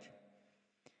 right?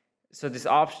 So this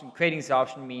option, creating this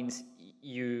option means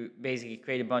you basically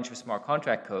create a bunch of smart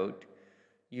contract code,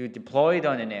 you deploy it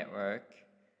on a network,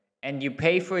 and you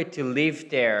pay for it to live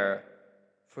there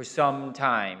for some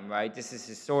time, right? This is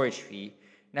a storage fee.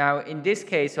 Now, in this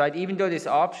case, right, even though this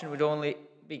option would only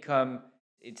become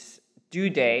its due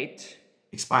date,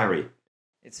 Expiry.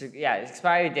 its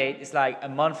expiry date is like a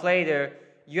month later,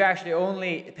 you're actually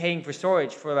only paying for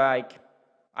storage for like,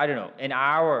 I don't know, an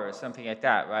hour or something like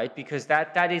that, right? Because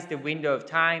that is the window of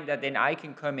time that then I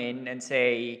can come in and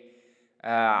say,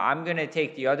 I'm going to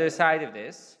take the other side of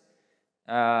this.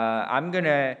 I'm going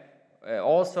to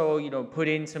also, you know, put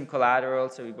in some collateral,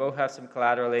 so we both have some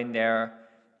collateral in there.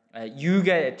 You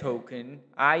get a token,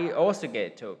 I also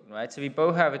get a token, right? So we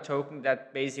both have a token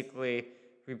that basically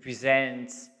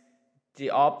represents the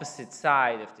opposite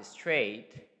side of this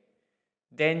trade.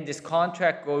 Then this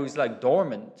contract goes like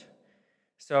dormant.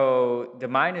 So the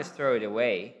miners throw it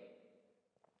away.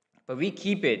 But we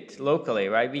keep it locally,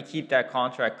 right? We keep that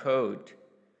contract code.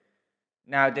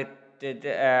 Now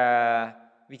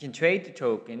we can trade the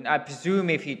token. I presume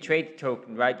if you trade the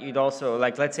token, right, you'd also,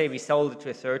 like, let's say we sold it to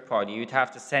a third party, you'd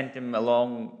have to send them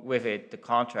along with it the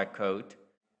contract code.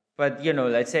 But, you know,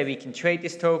 let's say we can trade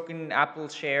this token, Apple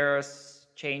shares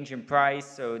change in price,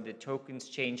 so the tokens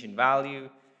change in value.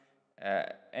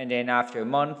 And then after a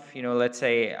month, you know, let's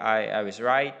say I was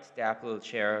right, the Apple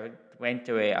share went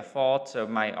the way I thought, so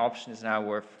my option is now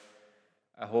worth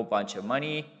a whole bunch of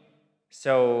money.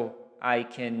 So I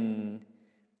can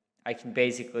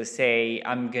basically say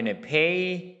I'm going to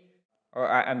pay, or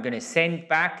I'm going to send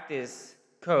back this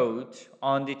code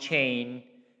on the chain.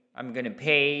 I'm going to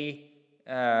pay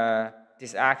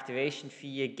this activation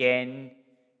fee again,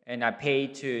 and I pay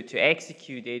to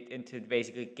execute it and to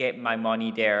basically get my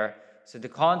money there. So the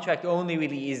contract only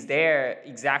really is there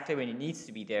exactly when it needs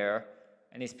to be there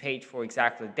and is paid for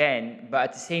exactly then. But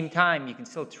at the same time, you can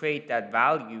still trade that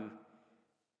value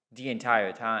the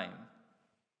entire time.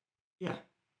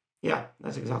 Yeah,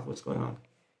 that's exactly what's going on.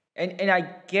 And I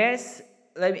guess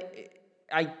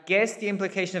the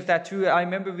implication of that too, I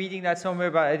remember reading that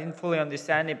somewhere, but I didn't fully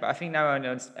understand it, but I think now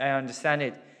I understand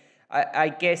it. I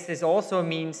guess this also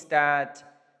means that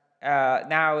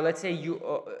now, let's say you,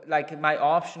 like my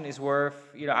option is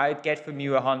worth, you know, I'd get from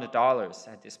you $100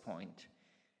 at this point.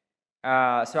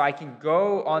 So I can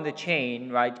go on the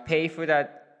chain, right, pay for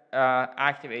that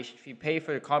activation fee, pay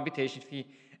for the computation fee,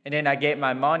 and then I get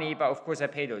my money, but of course I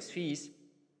pay those fees.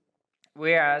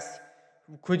 Whereas,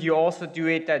 could you also do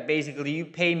it that basically you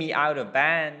pay me out of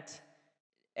band,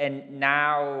 and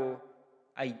now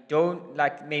I don't,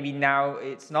 like, maybe now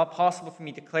it's not possible for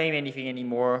me to claim anything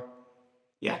anymore?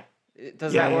 Yeah.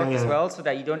 Does that work as well, so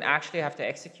that you don't actually have to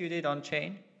execute it on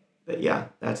chain? Yeah,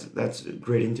 that's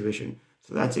great intuition.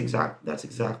 So that's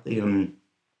exactly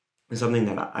something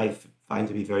that I find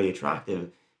to be very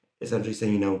attractive. Essentially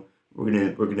saying, you know,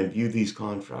 we're gonna view these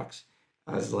contracts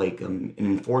as like an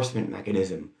enforcement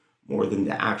mechanism more than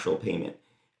the actual payment.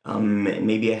 And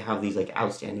maybe I have these like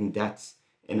outstanding debts,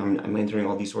 and I'm entering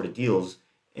all these sort of deals,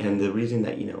 and the reason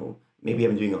that, you know, maybe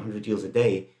I'm doing 100 deals a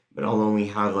day, but I'll only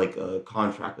have like a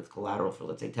contract with collateral for,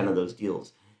 let's say, 10 of those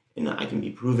deals, and I can be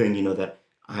proving, you know, that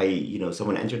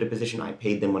someone entered a position, I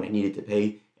paid them when I needed to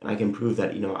pay, and I can prove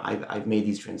that, you know, I've made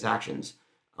these transactions.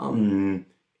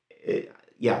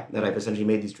 That I've essentially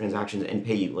made these transactions and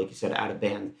pay you, like you said, out of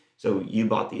band. So you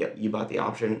bought the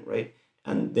option, right?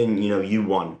 And then, you know, you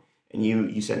won, and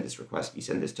you sent this request, you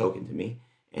sent this token to me,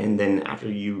 and then after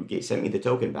you sent me the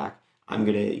token back, I'm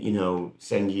gonna, you know,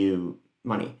 send you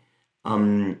money.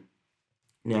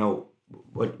 Now,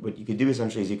 what you could do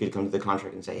essentially is you could come to the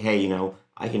contract and say, hey, you know,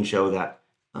 I can show that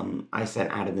I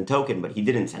sent Adam the token, but he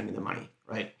didn't send me the money,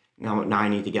 right? Now I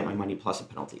need to get my money plus a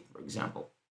penalty, for example.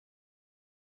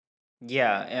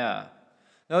 Yeah.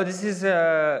 No, this is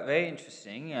very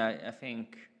interesting. I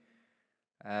think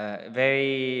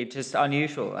very just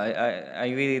unusual.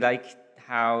 I really like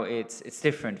how it's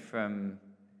different from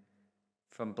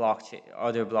from blockchain,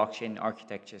 other blockchain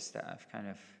architectures that I've kind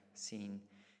of seen.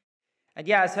 And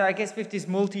yeah, so I guess with this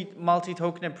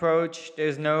multi-token approach,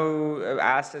 there's no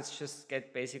assets just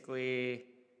get basically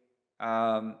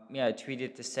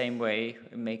treated the same way.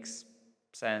 It makes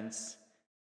sense.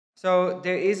 So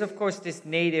there is, of course, this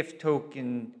native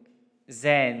token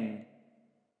Zen,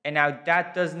 and now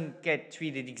that doesn't get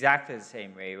treated exactly the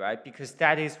same way, right? Because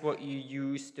that is what you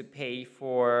use to pay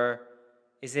for.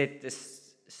 Is it the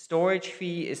storage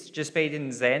fee is just paid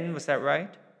in Zen? Was that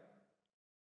right?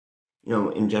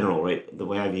 In general, right, the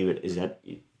way I view it is that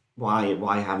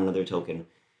why have another token?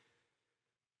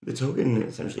 The token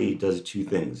essentially does two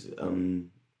things.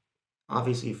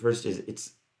 Obviously, first is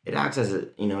it acts as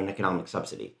an economic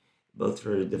subsidy, both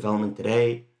for development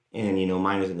today and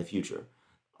miners in the future.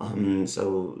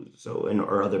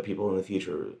 Or other people in the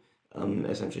future,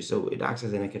 essentially. So it acts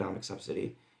as an economic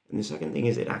subsidy. And the second thing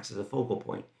is it acts as a focal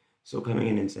point. So coming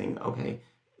in and saying, okay,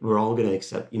 we're all going to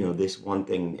accept, this one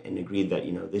thing and agree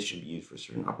that, this should be used for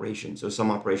certain operations. So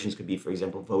some operations could be, for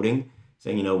example, voting,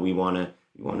 saying, we want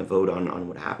to vote on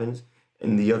what happens.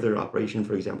 And the other operation,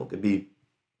 for example, could be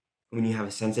when you have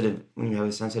a sensitive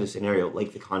scenario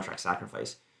like the contract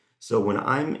sacrifice. So when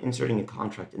I'm inserting a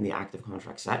contract in the active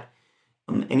contract set,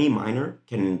 any miner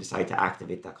can decide to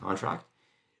activate that contract,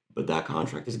 but that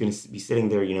contract is going to be sitting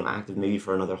there, active maybe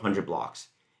for another 100 blocks.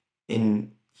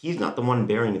 And he's not the one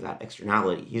bearing that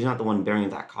externality. He's not the one bearing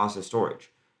that cost of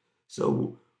storage.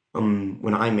 So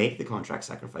when I make the contract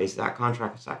sacrifice, that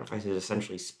contract sacrifice is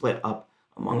essentially split up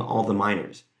among all the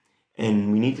miners.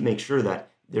 And we need to make sure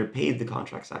that they're paid the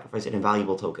contract sacrifice in a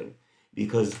valuable token.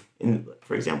 Because,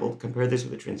 for example, compare this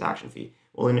with a transaction fee.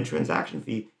 Well, in a transaction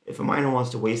fee, if a miner wants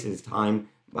to waste his time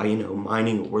by,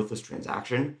 mining a worthless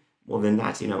transaction, well, then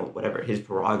that's, whatever, his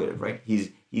prerogative, right?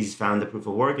 He's found the proof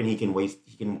of work and he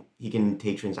can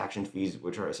take transaction fees,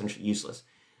 which are essentially useless.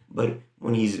 But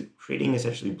when he's creating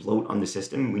essentially bloat on the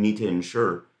system, we need to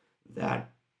ensure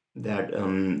that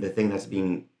the thing that's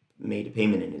being made a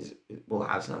payment in will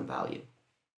have some value.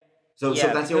 So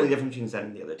that's the only difference between Zen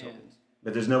and the other tokens.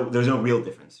 But there's no real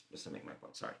difference, just to make my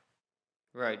point. Sorry.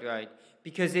 Right.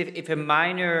 Because if a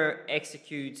miner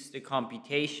executes the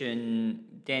computation,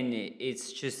 then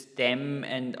it's just them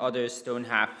and others don't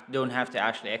have to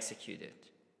actually execute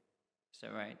it. Is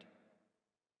that right?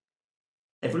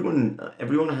 Everyone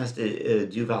has to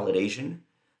do validation,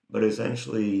 but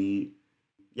essentially,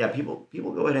 people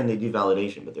go ahead and they do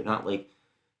validation, but they're not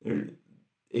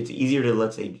it's easier to,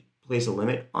 let's say, place a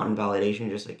limit on validation,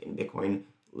 just like in Bitcoin.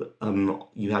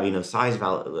 You have size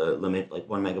limit like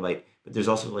 1 megabyte, but there's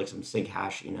also some sig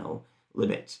hash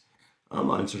limits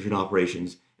on certain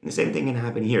operations. And the same thing can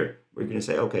happen here. We're going to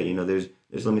say, okay,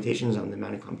 there's limitations on the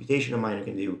amount of computation a miner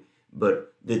can do,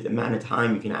 but the amount of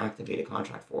time you can activate a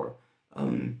contract for,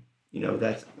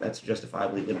 that's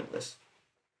justifiably limitless.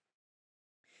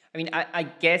 I mean, I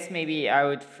guess maybe I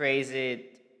would phrase it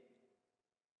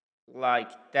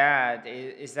like that,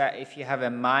 is that if you have a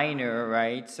miner,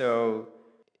 right, so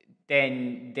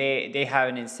then they have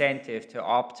an incentive to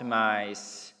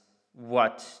optimize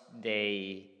what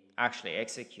they actually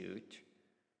execute,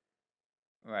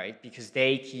 right? Because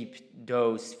they keep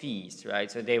those fees, right?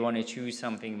 So they want to choose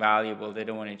something valuable. They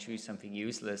don't want to choose something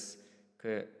useless.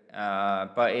 But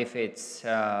if it's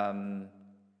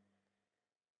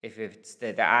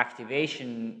the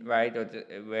activation, right, or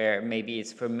where maybe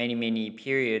it's for many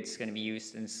periods going to be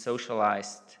used and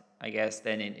socialized, I guess,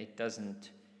 then it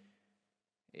doesn't.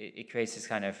 It creates this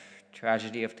kind of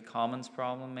tragedy of the commons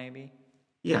problem, maybe?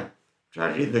 Yeah,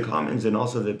 tragedy of the commons, and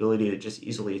also the ability to just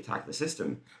easily attack the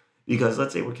system. Because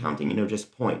let's say we're counting,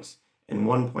 just points, and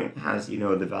one point has, the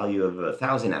value of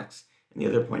 1000x, and the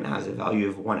other point has a value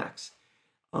of 1x.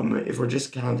 If we're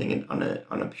just counting it on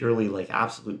a purely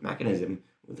absolute mechanism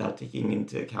without taking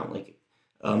into account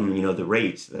the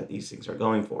rates that these things are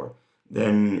going for,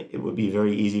 then it would be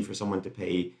very easy for someone to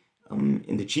pay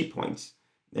in the cheap points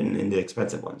than in the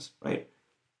expensive ones, right?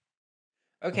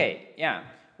 Okay, yeah.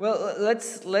 Well,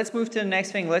 let's move to the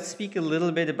next thing. Let's speak a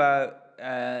little bit about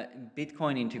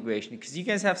Bitcoin integration, because you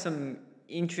guys have some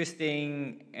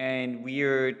interesting and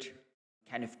weird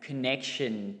kind of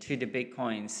connection to the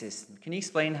Bitcoin system. Can you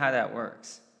explain how that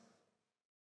works?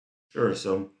 Sure.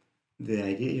 So the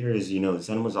idea here is,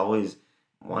 Zen was always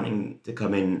wanting to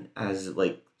come in as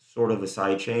sort of a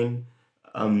side chain.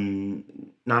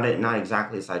 Not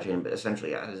exactly a sidechain, but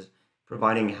essentially as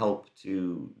providing help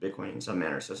to Bitcoin in some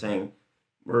manner. So saying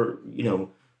we're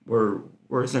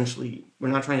essentially, we're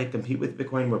not trying to compete with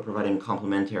Bitcoin. We're providing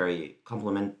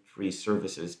complementary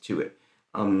services to it.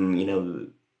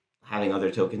 Having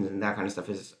other tokens and that kind of stuff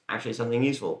is actually something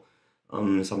useful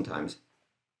sometimes.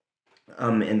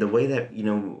 And the way that,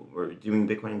 we're doing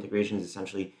Bitcoin integration is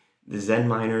essentially the Zen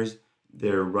miners,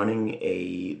 they're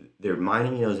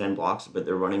mining, Zen blocks, but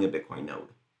they're running a Bitcoin node.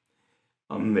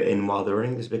 And while they're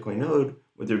running this Bitcoin node,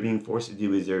 what they're being forced to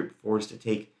do is they're forced to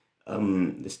take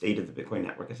the state of the Bitcoin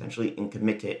network essentially and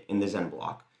commit it in the Zen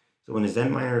block. So when a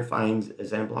Zen miner finds a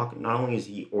Zen block, not only is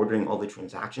he ordering all the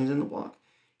transactions in the block,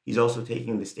 he's also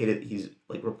taking the state of, he's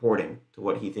like reporting to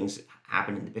what he thinks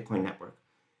happened in the Bitcoin network.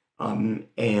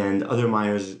 And other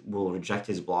miners will reject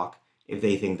his block if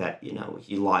they think that,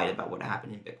 he lied about what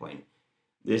happened in Bitcoin.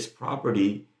 This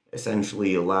property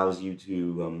essentially allows you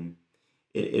to,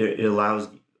 it allows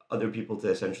other people to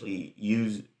essentially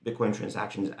use Bitcoin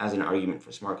transactions as an argument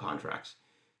for smart contracts.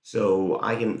 So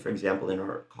I can, for example, in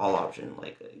our call option,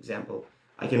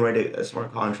 I can write a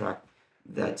smart contract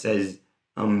that says,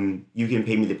 you can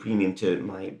pay me the premium to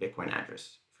my Bitcoin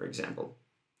address, for example.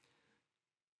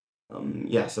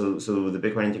 So the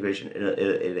Bitcoin integration,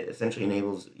 it essentially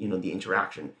enables, the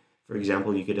interaction. For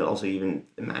example, you could also even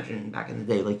imagine back in the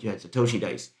day, like you had Satoshi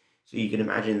dice. So you can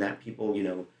imagine that people,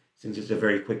 since it's a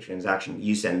very quick transaction,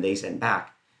 you send, they send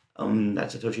back,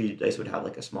 that Satoshi dice would have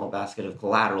like a small basket of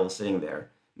collateral sitting there,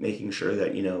 making sure that,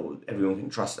 everyone can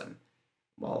trust them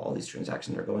while all these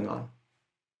transactions are going on.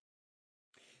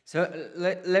 So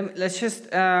let's just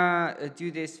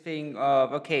do this thing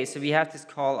of, okay, so we have this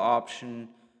call option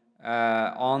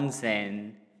on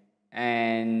Zen,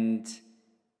 and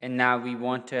now we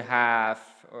want to have,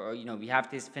 or we have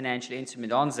this financial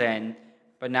instrument on Zen,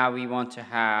 but now we want to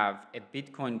have a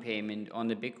Bitcoin payment on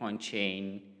the Bitcoin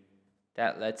chain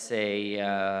that, let's say,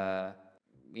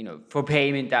 for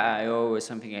payment.io or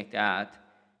something like that.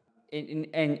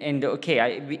 And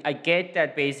okay, I get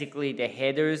that basically the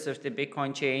headers of the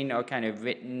Bitcoin chain are kind of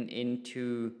written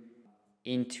into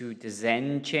the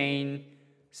Zen chain.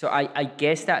 So I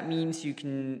guess that means you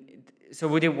can, so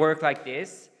would it work like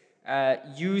this?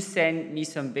 You send me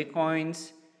some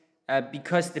Bitcoins,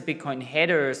 because the Bitcoin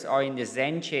headers are in the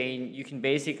Zen chain, you can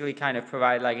basically kind of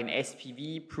provide like an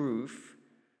SPV proof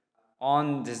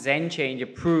on the Zen chain, the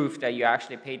proof that you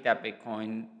actually paid that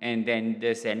Bitcoin, and then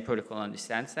the Zen protocol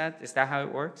understands that. Is that how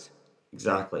it works?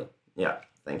 Exactly. Yeah.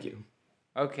 Thank you.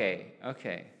 Okay.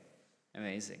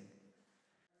 Amazing.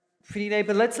 Pretty late,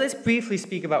 but let's briefly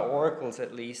speak about oracles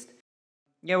at least.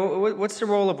 Yeah, what's the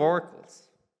role of oracles?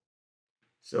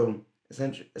 So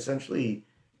essentially,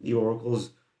 the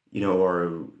oracles,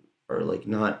 are like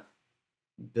not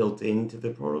built into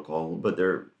the protocol, but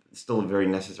they're still a very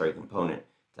necessary component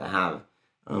to have.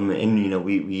 And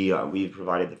we've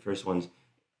provided the first ones.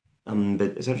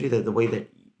 But essentially, the way that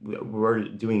we're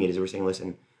doing it is we're saying,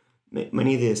 listen,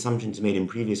 many of the assumptions made in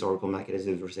previous oracle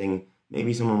mechanisms, we're saying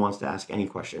maybe someone wants to ask any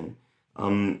question,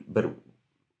 but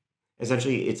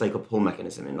essentially it's like a pull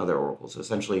mechanism in other oracles. So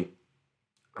essentially,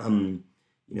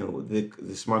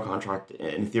 the smart contract,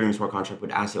 an Ethereum smart contract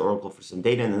would ask the oracle for some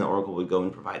data, and then the oracle would go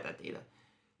and provide that data.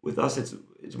 With us, it's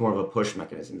more of a push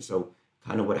mechanism. So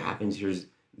kind of what happens here is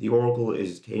the oracle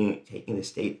is taking the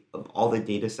state of all the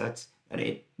data sets that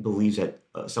it believes that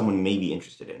someone may be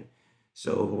interested in.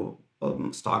 So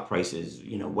stock prices,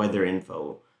 weather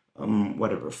info,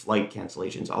 whatever, flight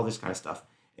cancellations, all this kind of stuff.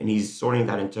 And he's sorting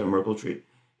that into a Merkle tree,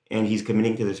 and he's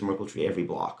committing to this Merkle tree every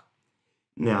block.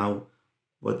 Now,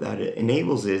 what that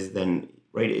enables is then,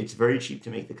 right, it's very cheap to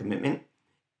make the commitment,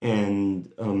 and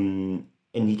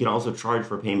he can also charge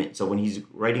for payment. So when he's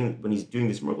doing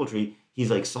this Merkle tree, he's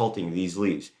like salting these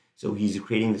leaves. So he's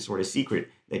creating this sort of secret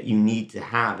that you need to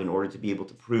have in order to be able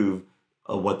to prove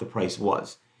what the price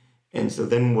was. And so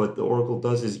then what the oracle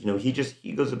does is,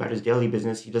 he goes about his daily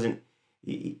business.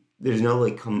 There's no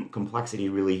like complexity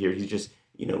really here. He's just,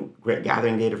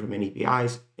 gathering data from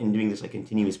APIs and doing this like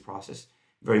continuous process,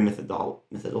 very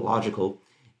methodological.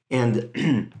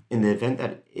 And in the event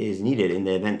that is needed, in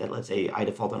the event that, let's say, I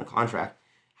default on a contract,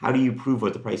 how do you prove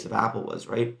what the price of Apple was,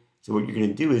 right? So what you're going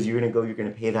to do is you're going to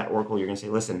pay that oracle. You're going to say,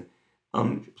 listen,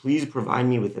 please provide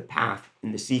me with the path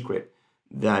and the secret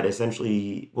that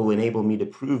essentially will enable me to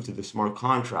prove to the smart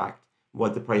contract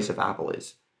what the price of Apple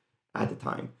is at the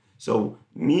time. So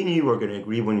me and you are going to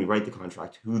agree when we write the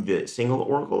contract who the single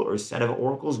oracle or set of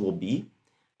oracles will be,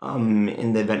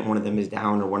 in the event one of them is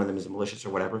down or one of them is malicious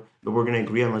or whatever. But we're going to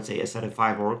agree on, let's say, a set of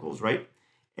 5 oracles, right?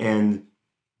 And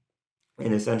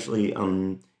essentially,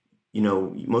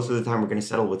 most of the time we're going to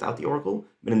settle without the oracle.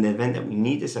 But in the event that we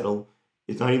need to settle,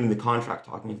 it's not even the contract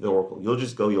talking to the oracle.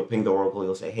 You'll ping the oracle.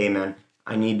 You'll say, hey man,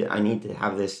 I need to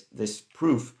have this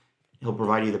proof. He'll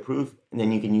provide you the proof, and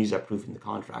then you can use that proof in the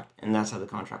contract. And that's how the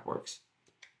contract works.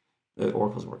 The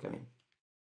oracles work, I mean.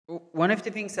 One of the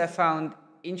things I found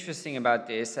interesting about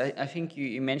this, I think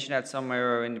you mentioned that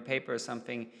somewhere or in the paper or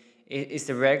something, is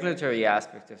the regulatory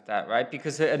aspect of that, right?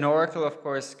 Because an oracle, of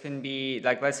course, can be,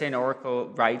 like, let's say an oracle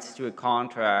writes to a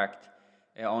contract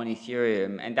on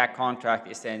Ethereum, and that contract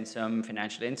is then some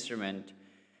financial instrument.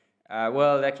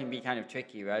 Well, that can be kind of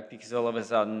tricky, right? Because all of a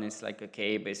sudden it's like,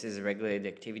 okay, but this is a regulated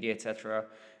activity, etc.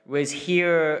 Whereas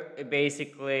here,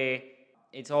 basically,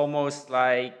 it's almost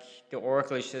like the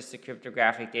oracle is just a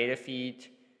cryptographic data feed.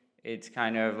 It's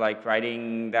kind of like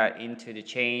writing that into the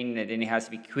chain, and then it has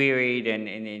to be queried, and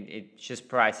it just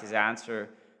provides this answer.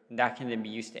 And that can then be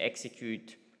used to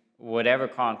execute whatever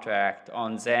contract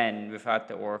on Zen without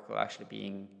the oracle actually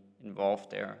being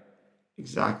involved there.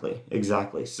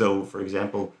 Exactly. So, for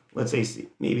example, let's say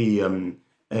maybe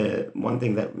one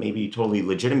thing that may be totally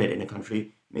legitimate in a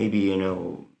country, maybe a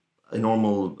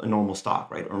normal stock,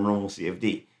 right, or a normal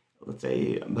CFD, let's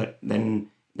say, but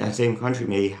then that same country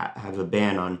may have a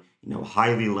ban on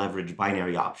highly leveraged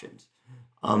binary options.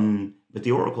 But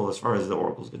the oracle, as far as the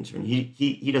oracle is concerned,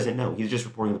 he doesn't know. He's just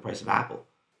reporting the price of Apple.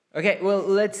 Okay, well,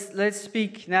 let's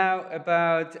speak now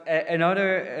about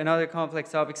another complex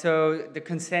topic. So the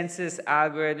consensus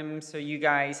algorithm. So you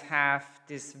guys have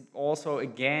this also,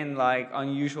 again, like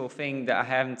unusual thing that I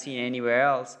haven't seen anywhere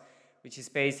else, which is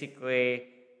basically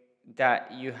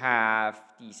that you have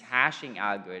these hashing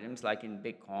algorithms like in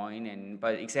Bitcoin,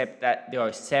 but except that there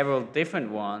are several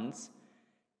different ones,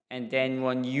 and then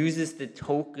one uses the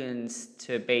tokens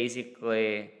to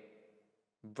basically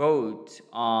vote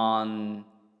on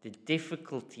the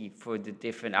difficulty for the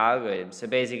different algorithms. So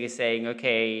basically saying,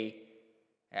 okay,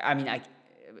 I mean,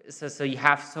 so you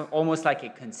have almost like a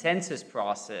consensus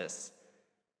process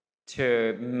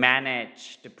to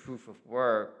manage the proof of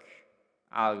work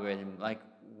algorithm. Like,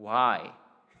 why?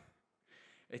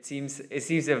 It seems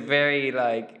a very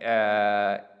like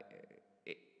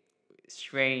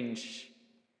strange.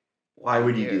 Why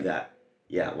would you do that?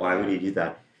 Yeah, why would you do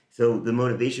that? So the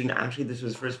motivation, actually, this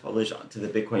was first published to the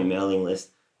Bitcoin mailing list.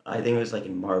 I think it was like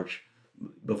in March,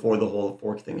 before the whole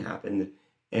fork thing happened.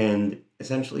 And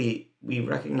essentially, we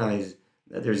recognize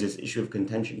that there's this issue of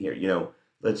contention here.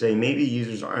 Let's say maybe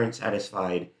users aren't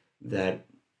satisfied that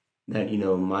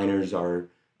miners are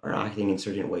acting in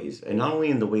certain ways, and not only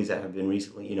in the ways that have been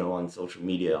recently, on social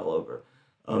media all over.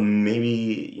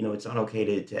 Maybe it's not okay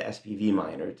to SPV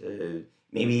mine, or to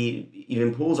maybe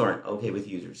even pools aren't okay with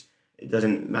users. It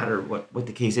doesn't matter what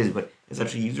the case is, but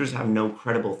essentially users have no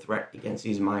credible threat against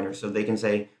these miners. So they can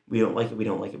say, we don't like it, we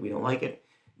don't like it, we don't like it.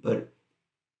 But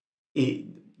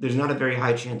there's not a very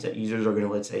high chance that users are going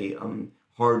to, let's say,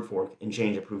 hard fork and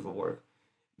change a proof of work.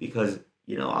 Because,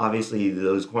 obviously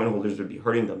those coin holders would be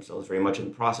hurting themselves very much in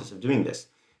the process of doing this.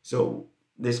 So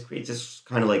this creates this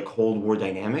kind of like Cold War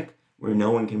dynamic where no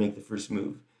one can make the first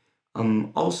move.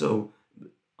 Also,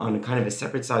 on a kind of a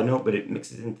separate side note, but it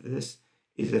mixes into this,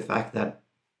 is the fact that,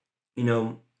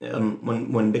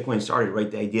 when Bitcoin started,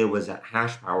 right, the idea was that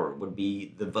hash power would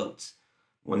be the votes,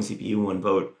 one CPU, one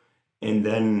vote. And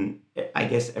then I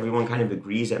guess everyone kind of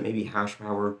agrees that maybe hash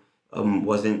power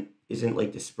isn't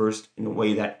like dispersed in a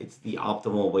way that it's the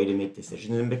optimal way to make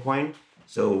decisions in Bitcoin.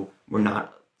 So we're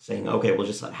not saying, okay, we'll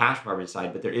just let hash power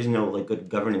decide, but there is no like good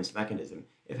governance mechanism.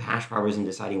 If hash power isn't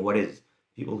deciding what is,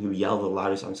 people who yell the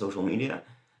loudest on social media,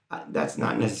 that's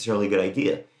not necessarily a good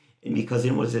idea. And because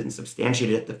it wasn't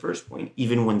substantiated at the first point,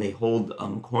 even when they hold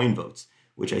coin votes,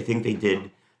 which I think they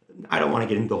did, I don't want to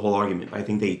get into the whole argument, but I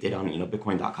think they did on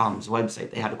Bitcoin.com's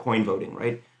website. They had a coin voting,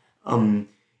 right?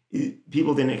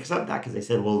 People didn't accept that because they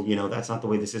said, well, that's not the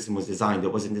way the system was designed.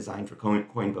 It wasn't designed for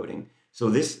coin voting. So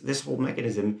this whole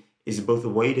mechanism is both a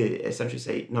way to essentially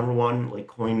say, number one, like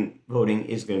coin voting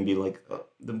is going to be like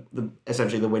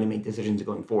essentially the way to make decisions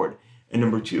going forward. And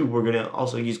number two, we're going to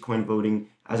also use coin voting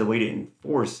as a way to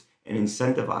enforce and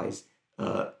incentivize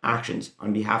actions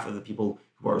on behalf of the people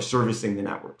who are servicing the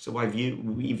network. So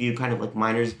we view kind of like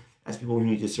miners as people who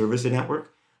need to service the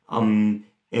network, and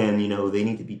they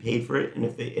need to be paid for it. And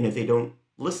if they don't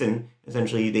listen,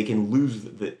 essentially they can lose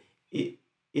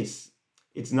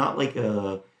it's not like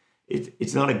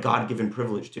it's not a God-given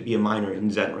privilege to be a miner in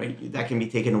Zen, right? That can be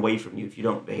taken away from you if you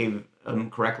don't behave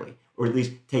correctly, or at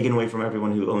least taken away from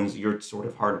everyone who owns your sort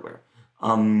of hardware.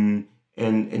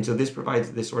 And so this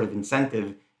provides this sort of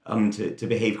incentive to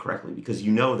behave correctly, because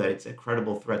that it's a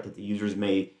credible threat that the users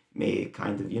may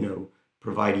kind of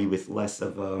provide you with less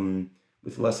of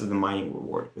the mining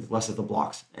reward, with less of the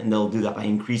blocks, and they'll do that by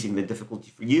increasing the difficulty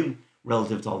for you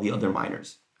relative to all the other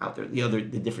miners out there,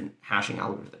 the different hashing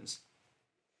algorithms.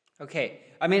 Okay,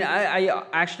 I mean,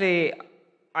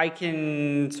 I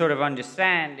can sort of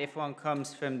understand if one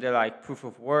comes from the like proof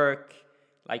of work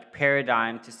like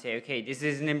paradigm to say, okay, this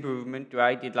is an improvement,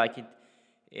 right?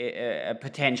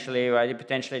 potentially, right? It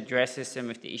potentially addresses some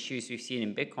of the issues we've seen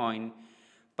in Bitcoin.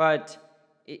 But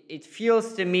it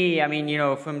feels to me, I mean,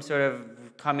 from sort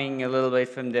of coming a little bit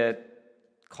from the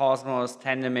Cosmos,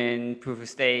 Tendermint, proof of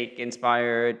stake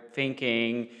inspired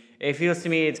thinking, it feels to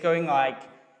me it's going like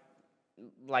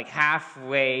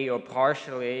halfway or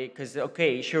partially, because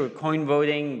okay, sure, coin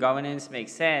voting governance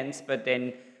makes sense, but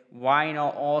then why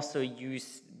not also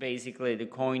use basically the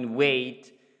coin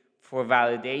weight for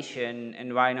validation,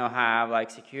 and why not have like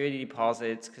security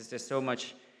deposits? Because there's so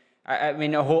much, I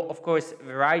mean, of course, a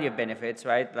variety of benefits,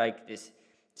 right? Like this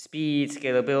speed,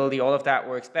 scalability, all of that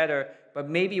works better. But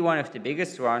maybe one of the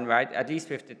biggest one, right? At least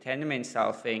with the Tendermint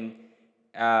style thing,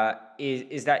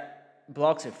 is that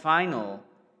blocks are final.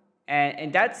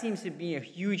 And that seems to be a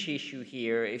huge issue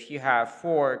here. If you have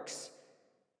forks,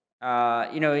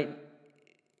 if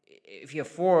you have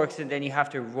forks and then you have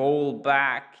to roll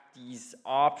back these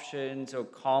options or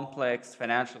complex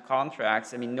financial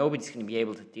contracts, I mean, nobody's going to be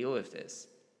able to deal with this.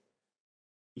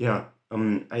 Yeah,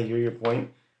 I hear your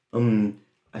point.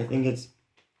 I think it's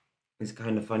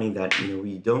kind of funny that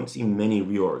we don't see many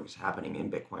reorgs happening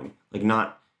in Bitcoin. Like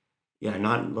not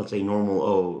let's say normal.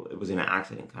 Oh, it was an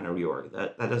accident kind of reorg.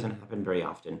 That doesn't happen very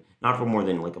often. Not for more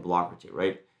than like a block or two,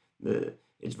 right?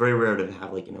 It's very rare to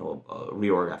have like a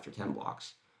reorg after 10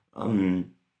 blocks.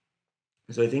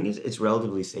 So I think it's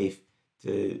relatively safe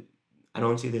to. I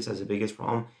don't see this as the biggest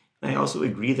problem. And I also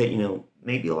agree that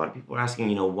maybe a lot of people are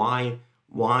asking why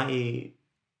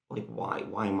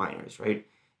miners, right?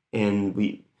 And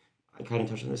I kind of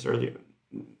touched on this earlier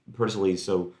personally.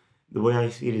 So the way I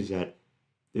see it is that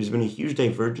there's been a huge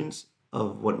divergence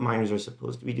of what miners are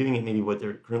supposed to be doing and maybe what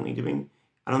they're currently doing.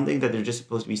 I don't think that they're just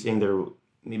supposed to be sitting there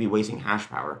maybe wasting hash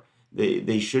power.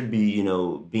 They should be,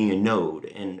 being a node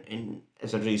and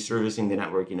essentially servicing the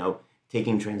network,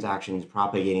 taking transactions,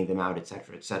 propagating them out, et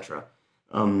cetera, et cetera.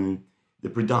 The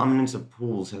predominance of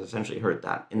pools has essentially hurt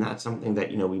that. And that's something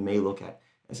that, we may look at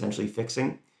essentially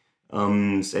fixing,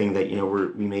 saying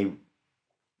that,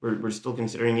 we're still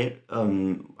considering it.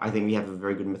 I think we have a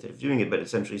very good method of doing it, but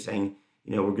essentially saying,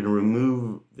 we're going to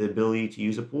remove the ability to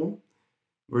use a pool.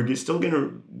 We're still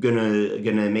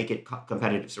gonna make it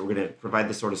competitive. So we're gonna provide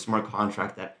this sort of smart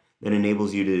contract that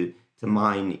enables you to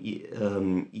mine,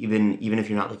 even if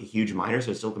you're not like a huge miner.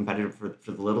 So it's still competitive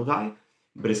for the little guy,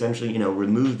 but essentially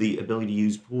remove the ability to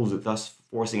use pools, thus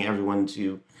forcing everyone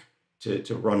to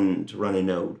run a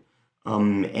node.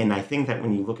 And I think that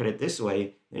when you look at it this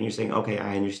way, then you're saying, okay,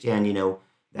 I understand,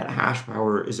 that hash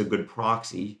power is a good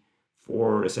proxy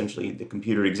for essentially the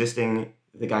computer existing.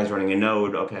 The guy's running a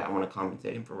node. Okay, I want to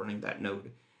compensate him for running that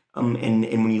node. And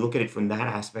when you look at it from that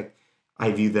aspect,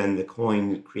 I view then the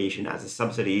coin creation as a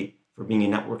subsidy for being a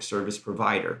network service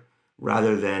provider,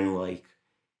 rather than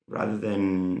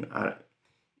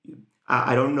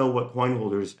I don't know what coin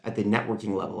holders at the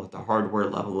networking level, at the hardware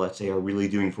level, let's say, are really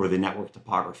doing for the network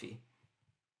topography.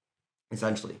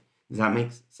 Essentially, does that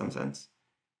make some sense?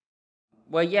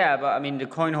 Well, yeah, but I mean, the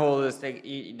coin holders,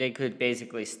 they could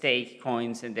basically stake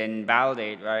coins and then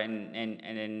validate, right? And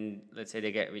then let's say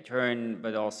they get returned,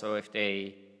 but also if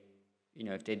they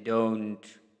don't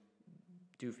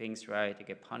do things right, they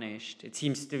get punished. It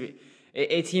seems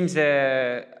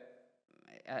I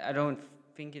don't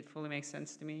think it fully makes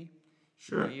sense to me.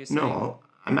 Sure. No,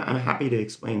 I'm happy to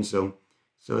explain. So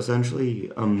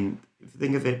essentially, if you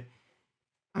think of it,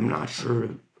 I'm not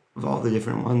sure of all the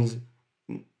different ones.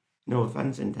 No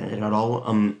offense intended at all.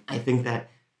 I think that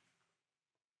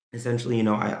essentially,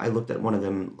 I looked at one of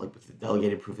them like with the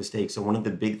delegated proof of stake. So one of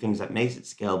the big things that makes it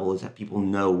scalable is that people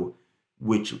know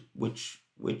which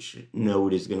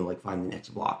node is going to find the next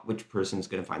block, which person is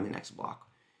going to find the next block.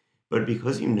 But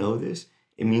because you know this,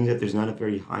 it means that there's not a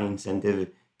very high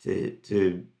incentive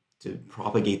to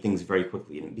propagate things very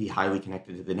quickly and be highly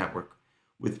connected to the network.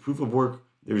 With proof of work,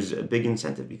 there's a big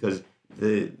incentive because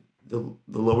the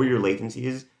lower your latency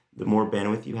is, the more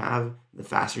bandwidth you have, the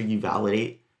faster you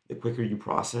validate, the quicker you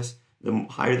process, the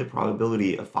higher the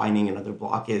probability of finding another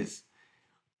block is.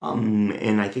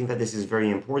 And I think that this is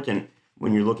very important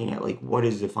when you're looking at what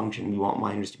is the function we want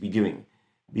miners to be doing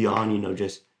beyond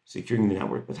just securing the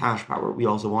network with hash power. We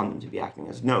also want them to be acting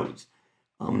as nodes,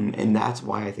 and that's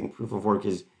why I think proof of work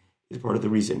is part of the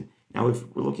reason. Now, if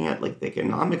we're looking at the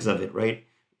economics of it, right?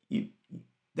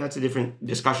 That's a different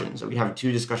discussion. So we have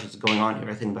two discussions going on here,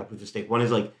 I think, about proof of stake. One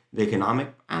is the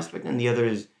economic aspect, and the other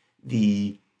is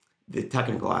the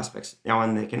technical aspects. Now,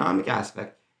 on the economic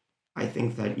aspect, I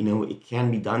think that it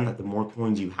can be done, that the more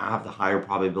coins you have, the higher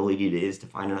probability it is to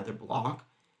find another block.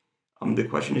 The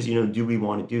question is, do we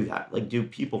want to do that? Do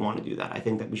people want to do that? I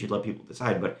think that we should let people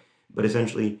decide. But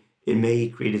essentially, it may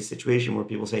create a situation where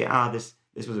people say,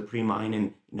 this was a pre-mine,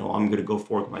 and I'm going to go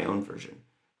fork my own version.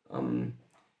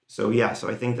 So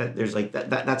I think that there's like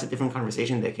that's a different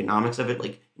conversation. The economics of it,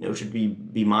 like should we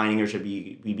be mining or should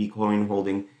we be coin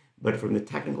holding? But from the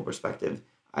technical perspective,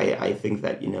 I think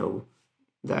that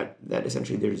that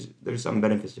essentially there's some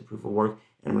benefits to proof of work,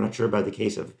 and I'm not sure about the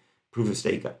case of proof of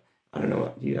stake. I don't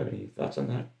know. Do you have any thoughts on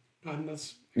that?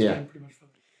 That's pretty much fun.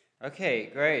 Okay,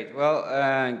 great. Well,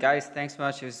 guys, thanks so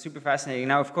much. It was super fascinating.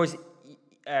 Now, of course,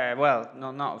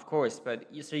 not of course, but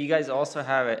so you guys also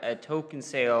have a token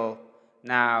sale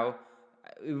now.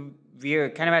 We're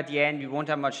kind of at the end. We won't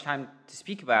have much time to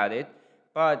speak about it,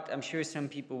 but I'm sure some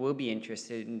people will be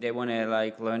interested and they want to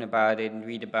like learn about it and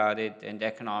read about it and the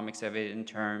economics of it in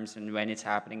terms and when it's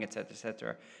happening, etc.,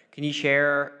 etc. Can you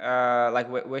share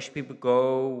where should people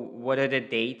go? What are the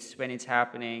dates when it's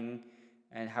happening,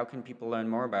 and how can people learn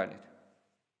more about it?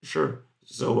 Sure.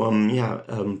 So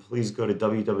please go to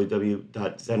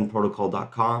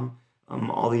www.zenprotocol.com.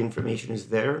 All the information is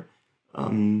there.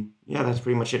 That's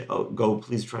pretty much it.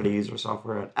 Please try to use our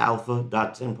software at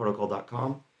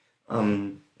alpha.zenprotocol.com.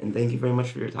 And thank you very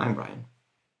much for your time, Brian.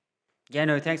 Yeah,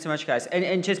 no, thanks so much, guys.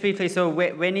 And just briefly, so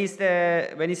when is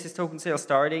this token sale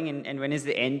starting, and when is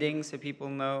the ending, so people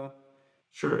know?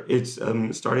 Sure, it's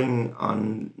starting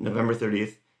on November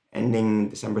 30th, ending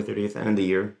December 30th, end of the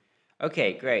year.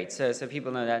 Okay, great. So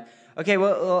people know that. Okay,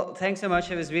 well, thanks so much.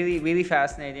 It was really, really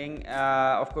fascinating.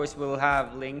 Of course, we'll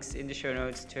have links in the show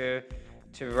notes to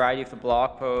a variety of the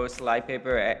blog posts, light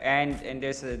paper, and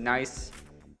there's a nice,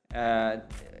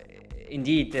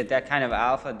 indeed, that kind of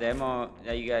alpha demo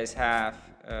that you guys have.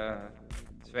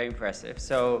 It's very impressive.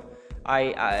 So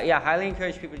I highly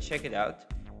encourage people to check it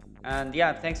out. And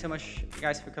thanks so much,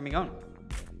 guys, for coming on.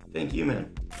 Thank you,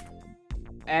 man.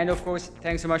 And of course,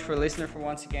 thanks so much for a listener for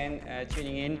once again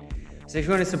tuning in. So if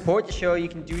you want to support the show, you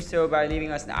can do so by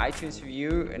leaving us an iTunes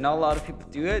review. And not a lot of people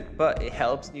do it, but it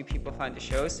helps new people find the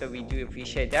show. So we do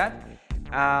appreciate that.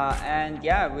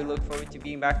 We look forward to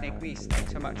being back next week.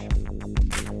 Thanks so much.